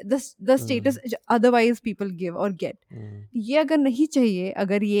or the status otherwise people give or get. Hmm. ये अगर नहीं चाहिए,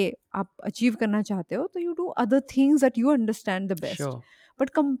 अगर ये आप achieve करना चाहते हो, तो you do other things that you understand the best. Sure.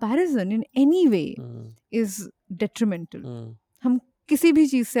 But comparison in any way hmm. is detrimental. हम्म. हम किसी भी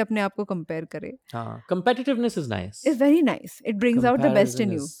चीज से अपने आप को कंपेयर करें. हाँ, competitiveness is nice. It's very nice. It brings out the best Comparison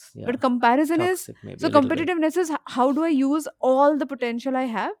in you. is, yeah, But comparison is, toxic maybe so a little bit. competitiveness is how do I use all the potential I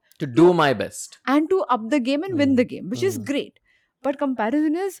have To do my best. and to up the game and win the game, which is great. But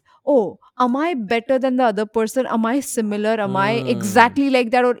comparison is, oh, am I better than the other person? Am I similar? Am I exactly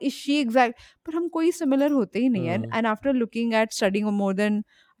like that? Or is she exact? But हम कोई similar होते ही नहीं हैं. And after looking at studying more than,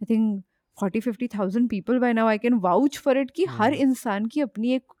 I think, 40-50,000 people by now, I can vouch for it कि हर इंसान की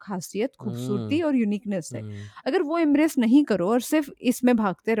अपनी एक खासियत, खूबसूरती और यूनिकनेस है. अगर वो embrace नहीं करो और सिर्फ इसमें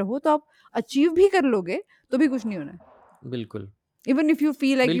भागते रहो, तो आप अचीव भी कर लोगे तो भी कुछ नहीं होना है. बिल्कुल. Even if you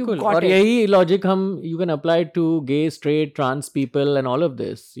feel like you बिल्कुल. got और it. यही लॉजिक हम you can apply to gay, straight, trans people and all of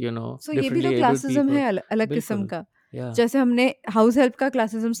this, you know, So ये भी differently तो abled क्लासिज्म people. है अलग किस्म बिल्कुल. का. Yeah. जैसे हमने हाउस हेल्प का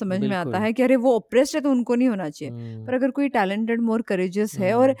क्लासिज्म समझ में आता बिल्कुल. है कि अरे वो ओप्रेस्ड है तो उनको नहीं होना चाहिए. पर अगर कोई टैलेंटेड, मोर करेजियस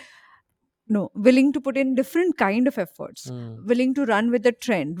है और no, willing to put in different kind of efforts, willing to run with the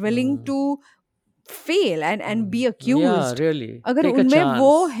trend, willing to fail and be Yeah, accused, really. अगर Take a उनमें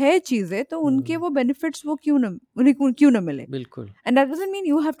वो chance. है चीजें, तो उनके वो benefits वो क्यों ना मिले. बिल्कुल. And that doesn't mean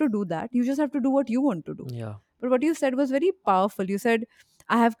you have to do that. You just have to do what you want to do. Yeah. But what you said was very powerful. You said,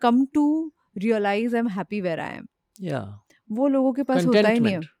 I have come to realize I'm happy where I am. Yeah. वो लोगों के पास होता ही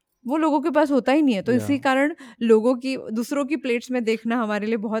नहीं है. Contentment. वो लोगों के पास होता ही नहीं है. तो Yeah. इसी कारण लोगों की, दूसरों की प्लेट्स में देखना हमारे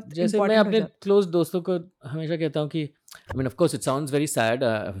लिए बहुत जैसे मैं important हो अपने जाता है. क्लोज दोस्तों को हमेशा कहता हूँ कि I mean, of course, it sounds very sad.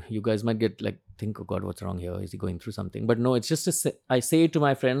 You guys might get like, think, oh God, what's wrong here? Is he going through something? But no, it's just I say to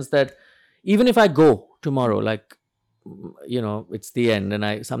my friends that even if I go tomorrow, like, you know, it's the end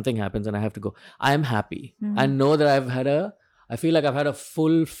and something happens and I have to go, I am happy. I know that I feel like I've had a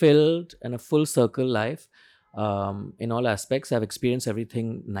fulfilled and a full circle life in all aspects. I've experienced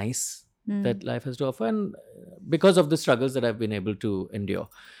everything nice that life has to offer, and because of the struggles that I've been able to endure.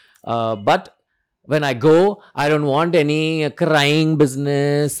 But when I go, I don't want any crying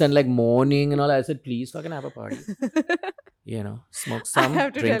business and like mourning and all. I said, please fucking have a party. You know, smoke some,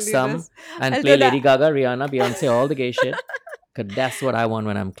 have to drink tell you some, this. and I'll play do that. Lady Gaga, Rihanna, Beyonce, all the gay shit. Because that's what I want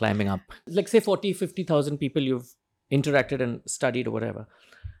when I'm climbing up. Like say 40, 50,000 people you've interacted and studied or whatever.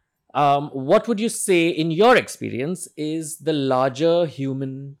 What would you say in your experience is the larger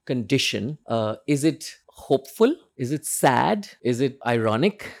human condition? Is it hopeful? Is it sad? Is it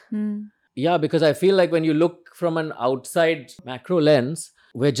ironic? Yeah, because I feel like when you look from an outside macro lens,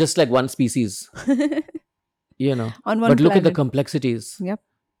 we're just like one species, you know. On one But look at the planet. complexities. Yep.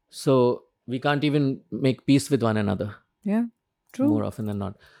 So we can't even make peace with one another Yeah. more True. often than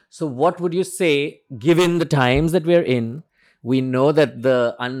not. So, what would you say, given the times that we're in? We know that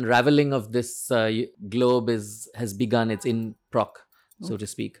the unraveling of this globe has begun. It's in proc, so to Okay.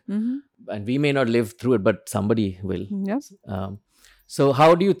 speak, Mm-hmm. and we may not live through it, but somebody will. Yep. Um, so,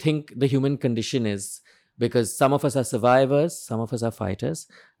 how do you think the human condition is? Because some of us are survivors, some of us are fighters,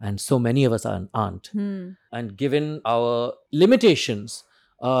 and so many of us aren't. Hmm. And given our limitations,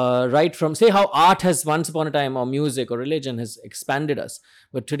 right from, say, how art has once upon a time, or music or religion has expanded us,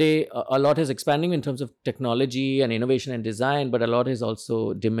 but today a lot is expanding in terms of technology and innovation and design, but a lot is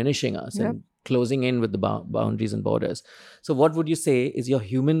also diminishing us Yep. and closing in with the boundaries and borders. So what would you say is your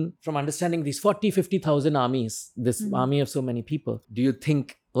human, from understanding these 40, 50,000 armies, this Hmm. army of so many people, do you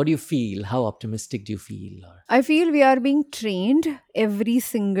think, what do you feel, how optimistic do you feel, or I feel we are being trained every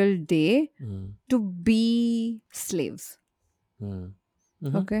single day mm, to be slaves. mm,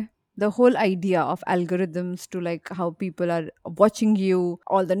 mm-hmm. Okay. The whole idea of algorithms to like how people are watching you,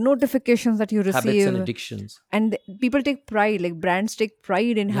 all the notifications that you Habits and receive, addictions. and people take pride, like brands take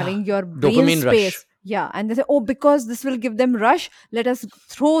pride in Yeah, having your brain dopamine rush. space. Yeah. And they say, oh, because this will give them rush, let us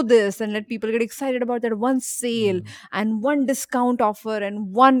throw this and let people get excited about that one sale Mm, and one discount offer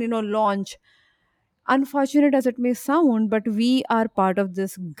and one, launch. Unfortunate as it may sound, but we are part of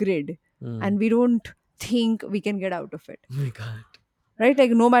this grid mm. and we don't think we can get out of it. Oh my God. Right?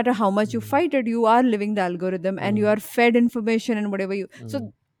 Like no matter how much you Mm, fight it, you are living the algorithm and you mm, are fed information and whatever you. mm,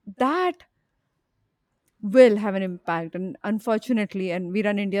 So that will have an impact. And unfortunately, and we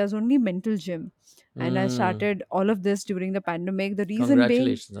run India's only mental gym. And I mm. started all of this during the pandemic. The reason being,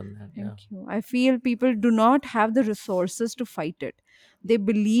 Congratulations on that. Yeah. thank you. I feel people do not have the resources to fight it. They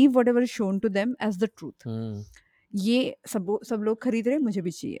believe whatever is shown to them as the truth. Mm, ये सब लोग खरीद रहे हैं, मुझे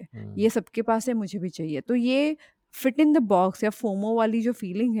भी चाहिए, mm, ये सबके पास है, मुझे भी चाहिए, तो ये फिट इन द बॉक्स या फोमो वाली जो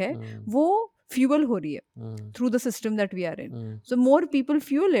फीलिंग है mm, वो फ्यूल हो रही है mm, through the system that we are in. mm, So more people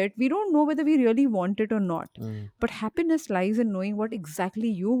fuel it. We don't know whether we really want it or not. mm, But happiness lies in knowing what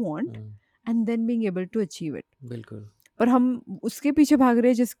exactly you want mm. and then being able to achieve it. बिल्कुल. पर हम उसके पीछे भाग रहे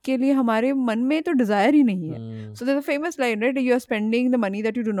हैं जिसके लिए हमारे मन में तो डिजायर ही नहीं है. Mm. So there's a famous line, right? You are spending the money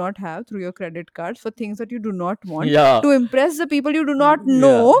that you do not have through your credit cards for things that you do not want Yeah. to impress the people you do not Yeah.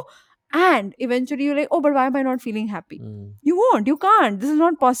 know, and eventually you're like, oh, but why am I not feeling happy? Mm, You won't, you can't. This is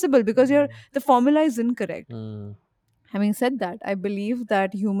not possible because the formula is incorrect. mm. Having said that, I believe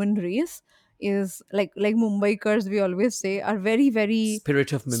that human race is like Mumbaikars, we always say, are very, very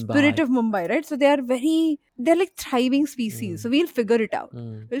Spirit of spirit Mumbai. of Mumbai, right? So they're like thriving species. So Mm, we'll figure it out.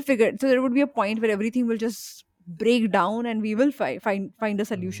 mm, We'll figure it. So there would be a point where everything will just break down and we will find a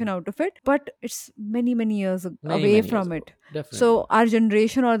solution mm. out of it. But it's many, many years Many, away many years from ago. it. Definitely. So our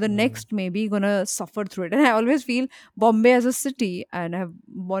generation or the Mm, next maybe gonna suffer through it. And I always feel Bombay as a city, and I've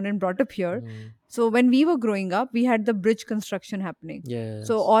born and brought up here. mm. So when we were growing up, we had the bridge construction happening. So Yes.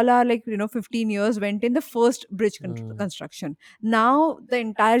 all our 15 years went in the first bridge Mm, construction. Now the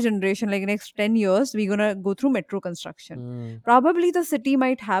entire generation, like next 10 years, we're gonna go through metro construction. mm, Probably the city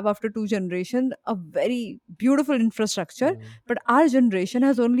might have after two generations a very beautiful infrastructure, mm, but our generation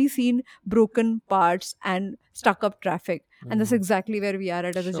has only seen broken parts and stuck up traffic. And that's mm. exactly where we are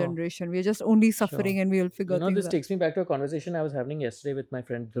at as a Sure. generation. We're just only Sure. suffering and we'll figure things This out. takes me back to a conversation I was having yesterday with my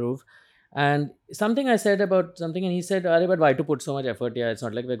friend Dhruv. And something I said about something, and he said, "Arey, but why to put so much effort? Yeah, it's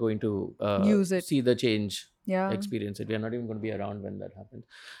not like we're going to Use it. see the change, Yeah. experience it. We are not even going to be around when that happens."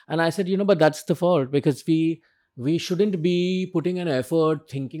 And I said, but that's the fault, because we shouldn't be putting an effort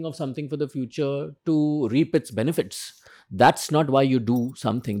thinking of something for the future to reap its benefits. That's not why you do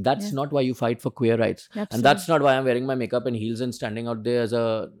something. That's Yeah. not why you fight for queer rights. And Absolutely. that's not why I'm wearing my makeup and heels and standing out there as a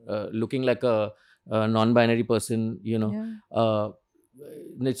looking like a non-binary person. Yeah.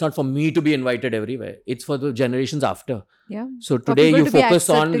 It's not for me to be invited everywhere. It's for the generations after. Yeah. So For today people you to be focus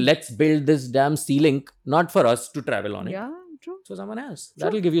on, accepting. let's build this damn sea-link, not for us to travel on it. Yeah, true. So someone else. True.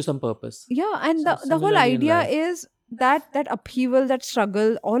 That'll give you some purpose. Yeah, and So the whole similarly in idea life. is that upheaval, that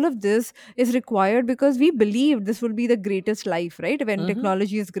struggle, all of this is required because we believe this will be the greatest life, right? When Mm-hmm.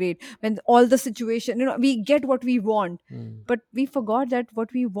 technology is great, when all the situation, we get what we want, Mm, but we forgot that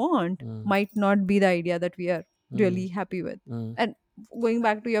what we want mm, might not be the idea that we are mm, really happy with. mm, And going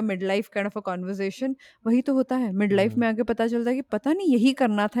back to your midlife kind of a conversation, वही तो होता है midlife mm, में आके पता चलता है कि पता नहीं यही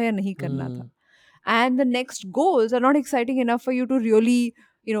करना था या नहीं करना था. mm, And the next goals are not exciting enough for you to really,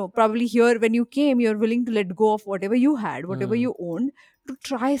 probably here when you came, you're willing to let go of whatever you had, whatever mm, you owned, to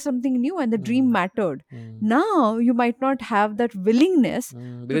try something new, and the dream Mm. mattered. Mm. Now you might not have that willingness to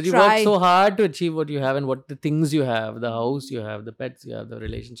Because you work try. so hard to achieve what you have and what the things you have, the house you have, the pets you have, the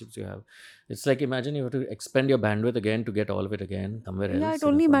relationships you have. It's like imagine you have to expend your bandwidth again to get all of it again somewhere Yeah, it else in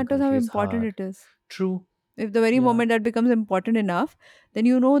a only foreign matters how country. It's important hard. it is. True. If the very Yeah. moment that becomes important enough, then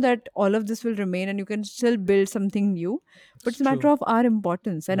you know that all of this will remain and you can still build something new. But It's it's a matter true. of our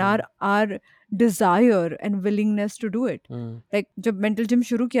importance and Mm. our desire and willingness to do it. Mm. Like जब mental gym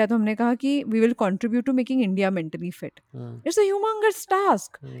शुरू किया तो हमने कहा कि we will contribute to making India mentally fit. Mm. It's a humongous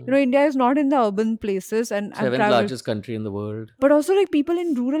task. Mm. India is not in the urban places, and I've Seventh traveled, largest country in the world. but also like people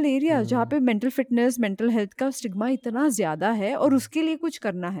in rural areas जहाँ Mm. पे mental fitness, mental health का stigma इतना ज़्यादा है और Mm. उसके लिए कुछ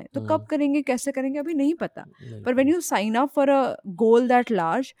करना है तो कब Mm. करेंगे कैसे करेंगे अभी नहीं पता. Nahi But when pata. you sign up for a goal that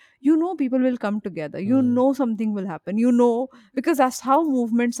large, you know people will come together, you Mm. know something will happen, you know, because that's how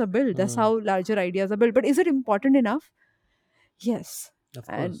movements are built, that's Mm. how larger ideas are built. But is it important enough? Yes. Of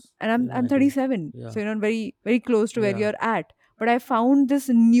and course. and Yeah, I'm I agree. 37, Yeah. so very very close to where Yeah. you're at. But I found this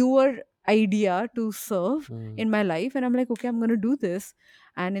newer idea to serve Mm. in my life, and I'm like, okay, I'm going to do this,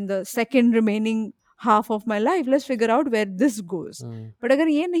 and in the second remaining half of my life, let's figure out where this goes. Mm. But अगर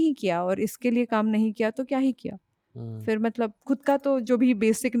ये नहीं किया और इसके लिए काम नहीं किया तो क्या ही किया. Mm. फिर मतलब खुद का तो जो भी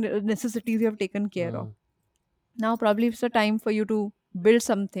basic necessities you have taken care of. Mm. Now probably it's the time for you to build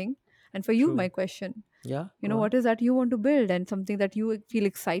something. And for you, my True. question, Yeah. Go what on. is that you want to build, and something that you feel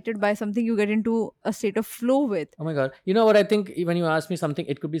excited by, something you get into a state of flow with. Oh my God. You know what I think when you ask me something,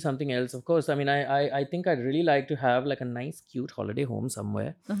 it could be something else. Of course. I mean, I think I'd really like to have like a nice, cute holiday home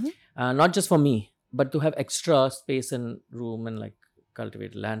somewhere. Uh-huh. Not just for me, but to have extra space and room and like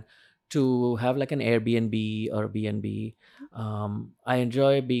cultivate land to have like an Airbnb or a B&B. I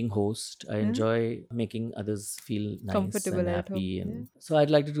enjoy being host. I Yeah. enjoy making others feel nice and Comfortable at home. happy. Yeah. And so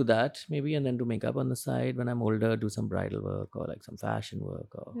I'd like to do that maybe, and then do makeup on the side when I'm older, do some bridal work or like some fashion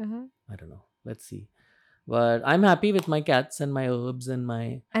work or Uh-huh. I don't know. Let's see. But I'm happy with my cats and my herbs and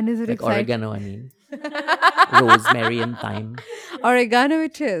my And is it like exciting? oregano, I mean, rosemary and thyme. Oregano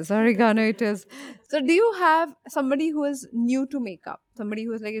it is. Oregano it is. So do you have somebody who is new to makeup, somebody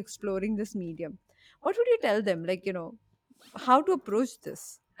who is like exploring this medium? What would you tell them? Like, how to approach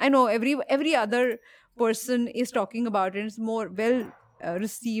this? I know every other person is talking about it. It's more well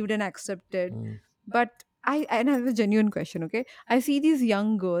received and accepted. Mm. But I have a genuine question, okay? I see these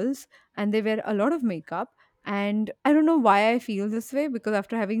young girls and they wear a lot of makeup, and I don't know why I feel this way, because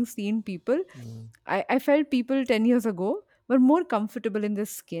after having seen people, Mm. I felt people 10 years ago were more comfortable in their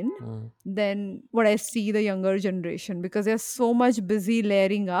skin Mm. than what I see the younger generation, because they're so much busy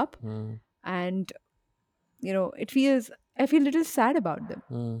layering up, Mm. and it feels, I feel a little sad about them.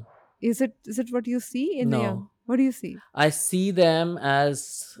 Mm. Is it what you see in the young? No, What do you see? I see them as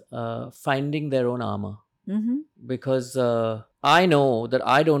finding their own armor Mm-hmm. because I know that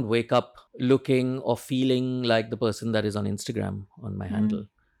I don't wake up looking or feeling like the person that is on Instagram on my handle.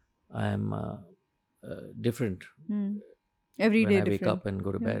 I'm different Every when day I wake different. up and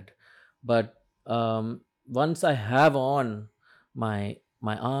go to Yeah. bed. But once I have on my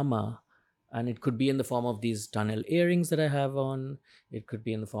armor, and it could be in the form of these tunnel earrings that I have on, it could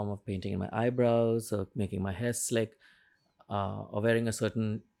be in the form of painting in my eyebrows or making my hair slick, or wearing a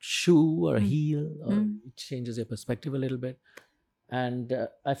certain shoe or a Mm. heel, or Mm. it changes your perspective a little bit. And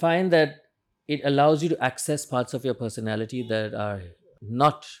I find that it allows you to access parts of your personality that are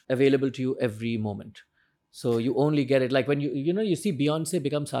not available to you every moment. So you only get it like when you see Beyonce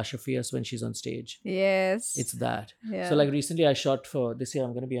become Sasha Fierce when she's on stage. Yes. It's that. Yeah. So like recently I shot for this year,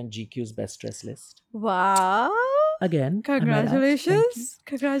 I'm going to be on GQ's best dress list. Wow. Again, I might add. Thank you. Congratulations.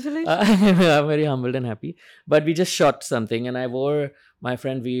 Congratulations. I'm very humbled and happy. But we just shot something, and I wore my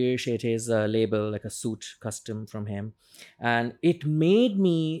friend Veer Shetty's label, like a suit custom from him. And it made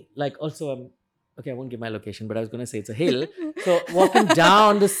me like also, okay, I won't give my location, but I was going to say it's a hill. So walking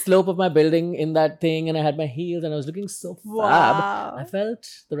down the slope of my building in that thing, and I had my heels, and I was looking so fab. Wow. I felt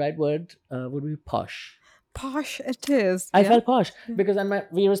the right word would be posh. Posh it is. I Yeah. felt posh because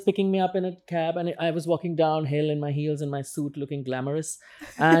Veer was picking me up in a cab, and I was walking downhill in my heels and my suit, looking glamorous,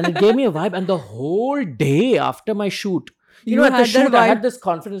 and it gave me a vibe. And the whole day after my shoot, You at the had that shoot, I had vibe. this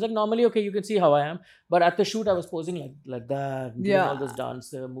confidence. Like normally, okay, you can see how I am, but at the shoot, I was posing like that, doing all those Yeah.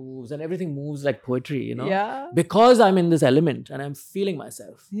 dancer moves, and everything moves like poetry, Yeah. because I'm in this element and I'm feeling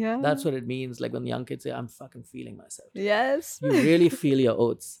myself. Yeah. That's what it means. Like when young kids say, "I'm fucking feeling myself." Yes. You really feel your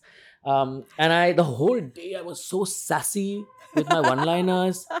oats. And the whole day I was so sassy with my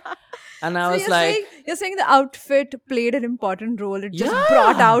one-liners, and I So was like, you're saying the outfit played an important role. It just yeah,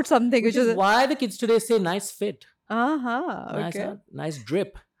 brought out something which which is is why the kids today say nice fit, uh-huh. nice Okay. nice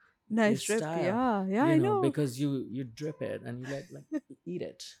drip. Nice is trip. style. Yeah, yeah, I know. Because you drip it and you like eat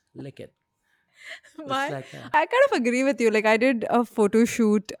it, lick it. It's My, like a I kind of agree with you. Like, I did a photo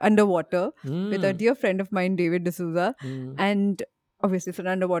shoot underwater with a mm, dear friend of mine, David D'Souza, mm, and obviously it's an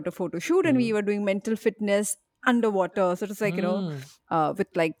underwater photo shoot, and we mm, were doing mental fitness underwater. So it's like, mm. with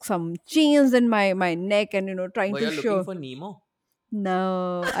like some chains in my neck, and trying But to you're looking show. for Nemo.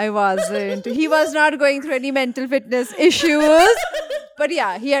 No, I wasn't. He was not going through any mental fitness issues. But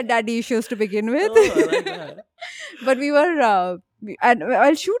yeah, he had daddy issues to begin with. Oh, I like that. But we were, and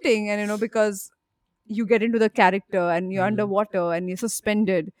while shooting, and because you get into the character and you're Mm. underwater and you're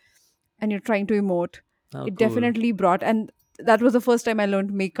suspended and you're trying to emote, Oh, it cool. definitely brought. And that was the first time I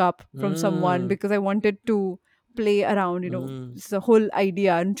learned makeup from someone, Mm, because I wanted to play around, mm. it's the whole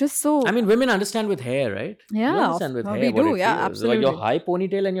idea, and just I so. mean, women understand with hair, right? You Yeah, understand with we hair what do. it Yeah, feels. Like your absolutely. high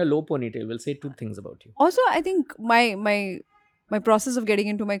ponytail and your low ponytail will say two things about you. Also, I think my process of getting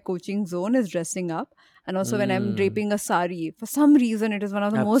into my coaching zone is dressing up, and also when I'm Mm. draping a sari, for some reason it is one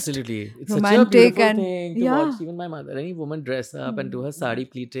of the most Absolutely. It's such a romantic. beautiful And thing to watch. yeah, Even my mother, any woman dress up and do her sari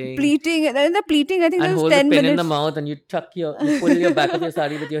pleating pleating, and in the pleating I think and there's hold the 10 pin in the minutes mouth and you pull your back of your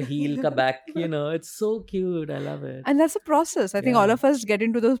sari with your heel ka back. It's so cute. I love it. And that's a process. I think all Yeah. of us get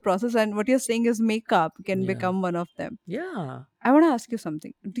into those process, and what you're saying is makeup can Yeah. become one of them. Yeah. I want to ask you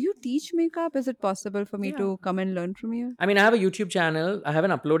something. Do you teach makeup? Is it possible for me Yeah. to come and learn from you? I mean, I have a YouTube channel. I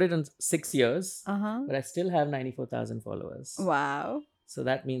haven't uploaded in 6 years, Uh-huh. but I still have 94,000 followers. Wow. So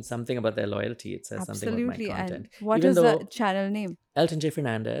that means something about their loyalty. It says something about my Absolutely. And content. what Even is the though channel name? Elton J.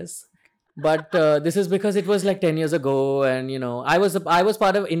 Fernandez. But this is because it was like 10 years ago. And, I was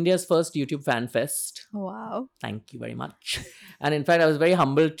part of India's first YouTube fan fest. Wow. Thank you very much. And in fact, I was very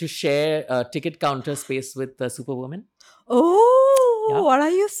humbled to share a ticket counter space with Superwoman. Oh, Yeah. what are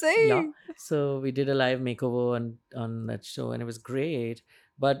you Yeah. saying? So we did a live makeover on that show and it was great.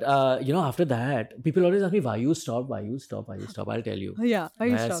 But, after that, people always ask me, why you stop? Why you stop? Why you stop? I'll tell you Yeah, are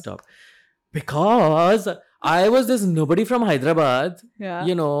you why I stopped? stopped. Because I was this nobody from Hyderabad, Yeah.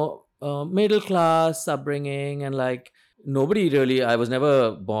 middle class upbringing, and like nobody really. I was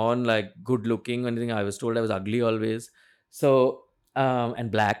never born like good looking or anything. I was told I was ugly always. So,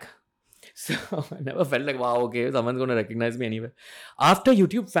 and black. So I never felt like, wow, okay, someone's going to recognize me anyway. After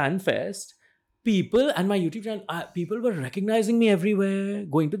YouTube Fan Fest, people and my YouTube channel, people were recognizing me everywhere.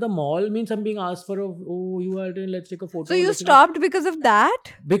 Going to the mall means I'm being asked for, oh, you are doing, let's take a So photo. you Let's take a stopped because of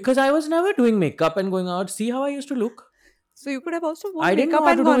that? because I was never doing makeup and going out. See how I used to look? So you could have also worn I didn't know makeup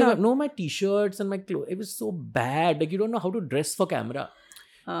how and to do gone makeup. out. No, my t-shirts and my clothes. It was so bad. Like you don't know how to dress for camera.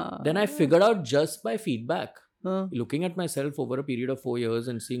 Then I Uh, figured out just by feedback. uh, Looking at myself over a period of 4 years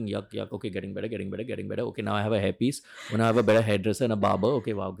and seeing yuck, yuck, okay, getting better, getting better, getting better. Okay, now I have a hairpiece. Oh, now I have a better hairdresser and a barber.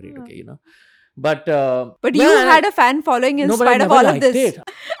 Okay, wow, great. uh. Okay. But But you yeah, had a fan following in no, but I spite of never all of liked this. it.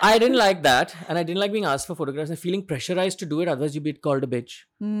 I didn't like that. And I didn't like being asked for photographs and feeling pressurized to do it. Otherwise, you'd be called a bitch.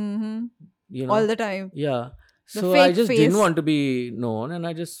 Hmm. You All know? the time. Yeah. The So I fake just didn't face. want to be known and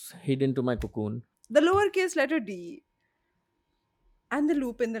I just hid into my cocoon. The lowercase letter D. And the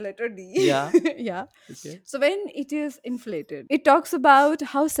loop in the letter D. Yeah. Yeah. Okay. So when it is inflated, it talks about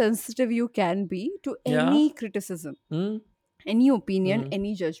how sensitive you can be to Yeah. any criticism, Hmm. any opinion, Hmm.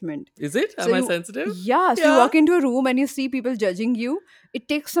 any judgment. Is it? So Am I you, sensitive? yeah, so you Yeah. walk into a room and you see people judging you. It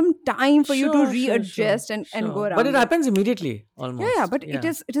takes some time for you to Sure, sure, sure. readjust and go Sure. But it around it. happens immediately Yeah, yeah, almost. but it Yeah.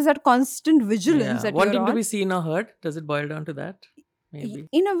 is it is that constant vigilance Yeah. that you're Wanting to on. be seen or heard. Does it boil down to that? Maybe.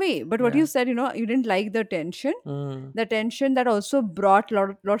 In a way. But what Yeah. you said, you didn't like Hmm. the tension that also brought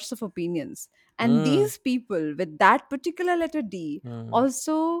lots of opinions. And Hmm. these people with that particular letter D Hmm.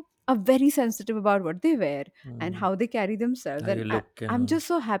 also are very sensitive about what they wear and Hmm. how they carry themselves. How And you look I'm and just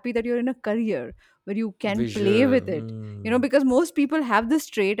so happy that you're in a career where you can play visual. with it. Hmm. Because most people have this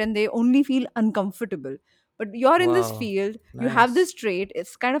trait and they only feel uncomfortable. But you're in this Wow. field, you have this Nice. trait,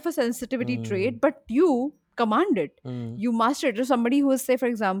 it's kind of a sensitivity Hmm. trait, but you command it. Hmm. You master it. So somebody who is, say, for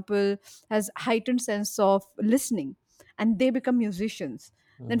example, has heightened sense of listening and they become musicians,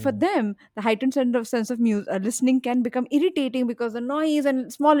 then for Hmm. them the heightened sense of listening can become irritating because the noise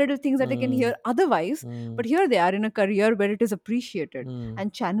and small little things that they can Hmm. hear otherwise. Hmm. But here they are in a career where it is appreciated Hmm.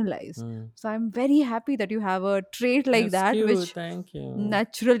 and channelized. Hmm. So I'm very happy that you have a trait like That's that, cute. which Thank you.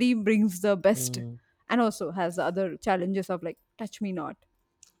 naturally brings the best, Hmm. and also has the other challenges of like touch me not.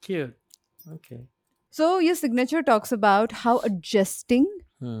 Cute. Okay. So your signature talks about how adjusting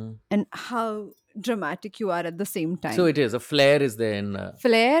Hmm. and how dramatic you are at the same So time. it is a flair is there in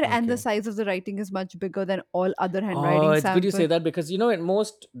Flair, and the okay. size of the writing is much bigger than all other Oh, handwriting it's good you sample. say that because in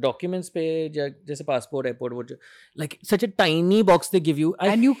most documents page, just a passport, airport, like such a tiny box they give you. I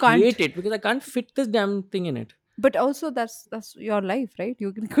And you can't, hate it because I can't fit this damn thing in it. But also that's your life, right?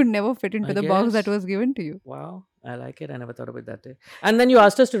 You could never fit into I the box that guess. was given to you. Wow, I like it. I never thought about that day. And then you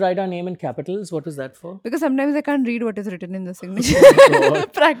asked us to write our name in capitals. What was that for? Because sometimes I can't read what is written in the signature. Oh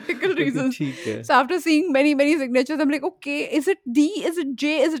God. Practical Okay, reasons. ठीक है. So after seeing many signatures, I'm like, okay, is it D? Is it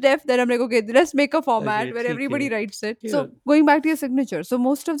J? Is it F? Then I'm like, okay, let's make a format Okay, where ठीक everybody है. writes it. Yeah. So going back to your signature. So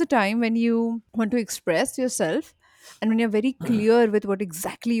most of the time when you want to express yourself and when you're very clear with what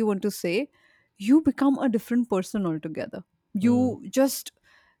exactly you want to say, you become a different person altogether. Mm, You just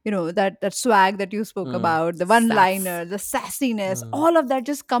that swag that you spoke mm. about, the one Sass. liner, the sassiness, Mm, all of that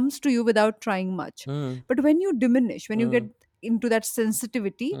just comes to you without trying much. mm, But when you diminish, when you get mm, into that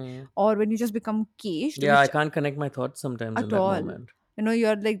sensitivity, mm. or when you just become caged, Yeah, I which can't connect my thoughts sometimes in at that all, moment.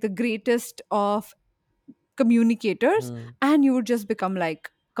 you're like the greatest of communicators, Mm, and you would just become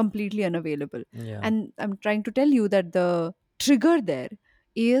like completely unavailable. yeah. And I'm trying to tell you that the trigger there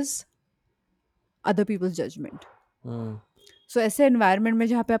is other people's judgment. Mm, सो ऐसे environment में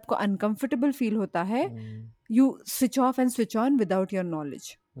जहाँ पे आपको uncomfortable feel होता है, mm, you switch off and switch on without your knowledge.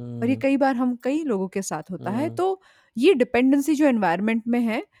 और ये mm, कई बार हम कई लोगों के साथ होता है. mm, तो ये डिपेंडेंसी जो एनवायरनमेंट में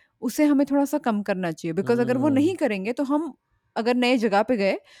है, उसे हमें थोड़ा सा कम करना चाहिए. बिकॉज अगर वो mm, नहीं करेंगे तो हम अगर नए जगह पे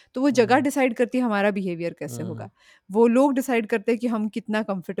गए तो वो जगह mm, डिसाइड करती है हमारा बिहेवियर कैसे mm, होगा. वो लोग डिसाइड करते हैं कि हम कितना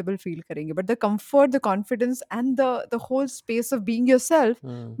कंफर्टेबल फील करेंगे. But the comfort, the confidence and the whole space of being yourself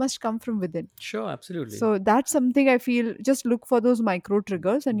mm. must come from within. Sure, absolutely. So that's something I feel, just look for those micro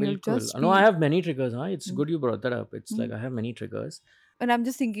triggers and you'll Bilkul. just No, be. I have many triggers, huh? It's Mm, good you brought that up. It's mm. like I have many triggers. And I'm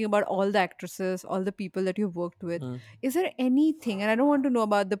just thinking about all the actresses, all the people that you've worked with. Mm. Is there anything, and I don't want to know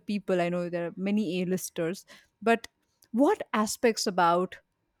about the people, I know there are many A-listers, but what aspects about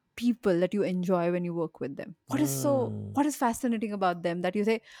people that you enjoy when you work with them? Mm. What is fascinating about them that you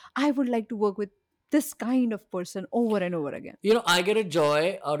say, I would like to work with this kind of person over and over again? I get a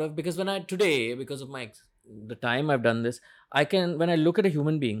joy out of, because when I today, because of the time I've done this, I can, when I look at a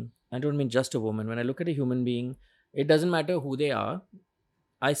human being, I don't mean just a woman, when I look at a human being, it doesn't matter who they are,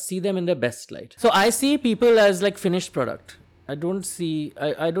 I see them in their best light. So I see people as like finished product. I don't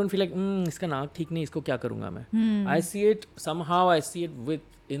feel like iska naak theek nahi, isko kya karunga main. I Hmm. see it somehow, I see it with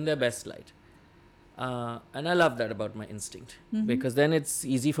in their best light. And I love that about my instinct, Mhm. because then it's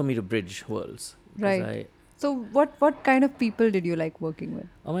easy for me to bridge worlds. Because Right. So what kind of people did you like working with?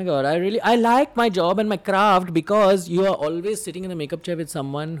 oh my god, I like my job and my craft, because you are always sitting in the makeup chair with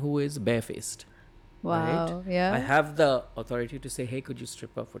someone who is barefaced. Right? Wow. I Yeah. have the authority to say, hey, could you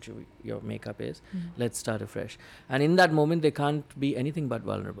strip off what your makeup is? Let's start afresh. And in that moment, they can't be anything but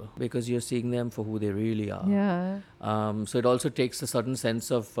vulnerable, because you're seeing them for who they really are. Yeah. So it also takes a certain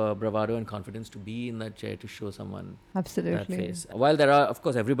sense of bravado and confidence to be in that chair to show someone that Absolutely. face. While there are, of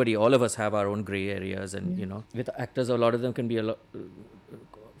course, all of us have our own gray areas, and with actors, a lot of them can be a lot.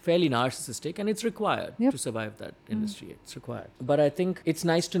 Fairly narcissistic, and it's required Yep. to survive that industry. It's required. But I think it's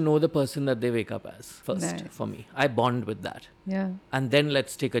nice to know the person that they wake up as first. Nice. For me, I bond with that, Yeah. and then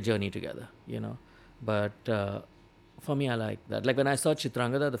let's take a journey together. But for me, I like that. Like when I saw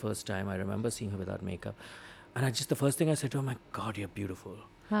Chitrangada the first time, I remember seeing her without makeup, and the first thing I said to her, "My God, you're beautiful."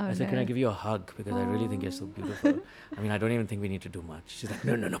 How I said, "Can I nice. give you a hug? Because I really think you're so beautiful." I mean, I don't even think we need to do much. She's like,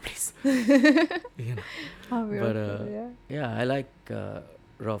 "No, please." you know. How But beautiful. Yeah. yeah, I like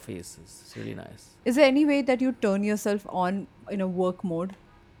raw faces. It's really nice. Is there any way that you turn yourself on in a work mode?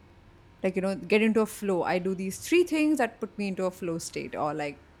 Like, get into a flow. I do these three things that put me into a flow state, or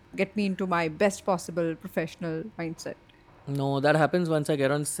like get me into my best possible professional mindset. No, that happens once I get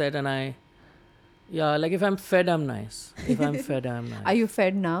on set, and yeah, like if I'm fed, I'm nice. If I'm fed, I'm nice. Are you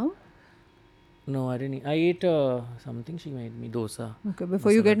fed now? No, I didn't. I ate something she made me, dosa. Okay,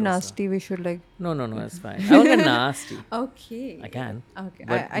 before you Masala get dosa. nasty, we should like. No, it's fine. I won't get nasty. Okay. I can. Okay,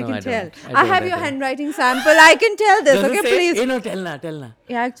 But I no, can I tell. don't. I have your don't. handwriting sample. I can tell this. Does it Okay, say? please. No, tell na.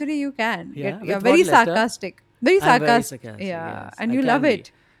 Yeah, actually, you can. Yeah? You're With very what letter? sarcastic. Very I'm very sarcastic. sarcastic, Yeah, yes. and I you can love be.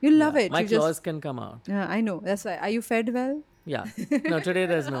 it. You love Yeah. it. My You claws just. can come out. Yeah, I know. That's why. Are you fed well? Yeah. No, today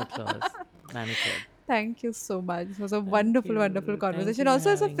there's no claws. Manicured. Thank you so much. It was a Thank wonderful, you. wonderful Thank conversation. you for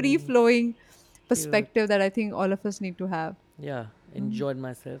Also, it's a having free me. flowing Cute. perspective that I think all of us need to have. Yeah. Enjoyed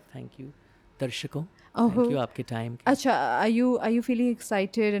myself. Thank you. Darshako. Oh, Thank you. आपके time के. Acha, are you feeling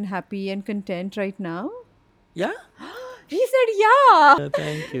excited and happy and content right now? Yeah. He said yeah.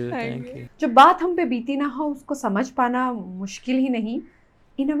 Thank you. Thank you. जो बात हम पे बीती ना हो उसको समझ पाना मुश्किल ही नहीं,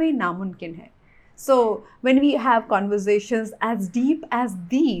 in a way नामुमकिन है. So when we have conversations as deep as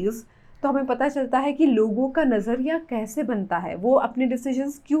these, तो हमें पता चलता है कि लोगों का नज़रिया कैसे बनता है, वो अपने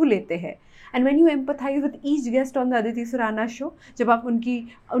decisions क्यों लेते हैं. And when you empathize with each guest on the Aditi Surana show, जब आप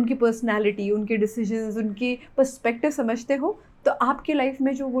उनकी personality, उनके decisions, उनके perspective समझते हो, तो आपके लाइफ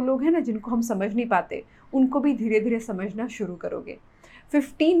में जो वो लोग हैं ना जिनको हम समझ नहीं पाते, उनको भी धीरे धीरे समझना शुरू करोगे।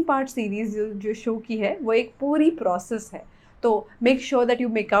 15 पार्ट सीरीज जो शो की है वो एक पूरी प्रोसेस है। तो make sure that you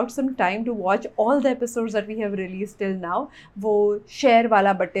make out some time to watch all the episodes that we have release till now. वो शेयर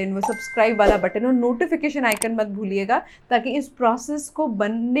वाला बटन, वो सब्सक्राइब वाला बटन और नोटिफिकेशन आइकन मत भूलिएगा, ताकि इस प्रोसेस को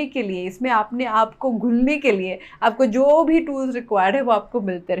बनने के लिए, इसमें अपने आप को घुलने के लिए आपको जो भी टूल्स रिक्वायर्ड है वो आपको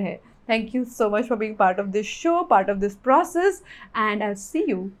मिलते रहे। Thank you so much for being part of this show, part of this process, and I'll see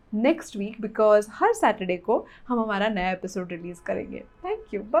you next week because her Saturday को हम हमारा नया एपिसोड रिलीज करेंगे।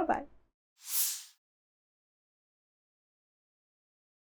 Thank you, bye bye.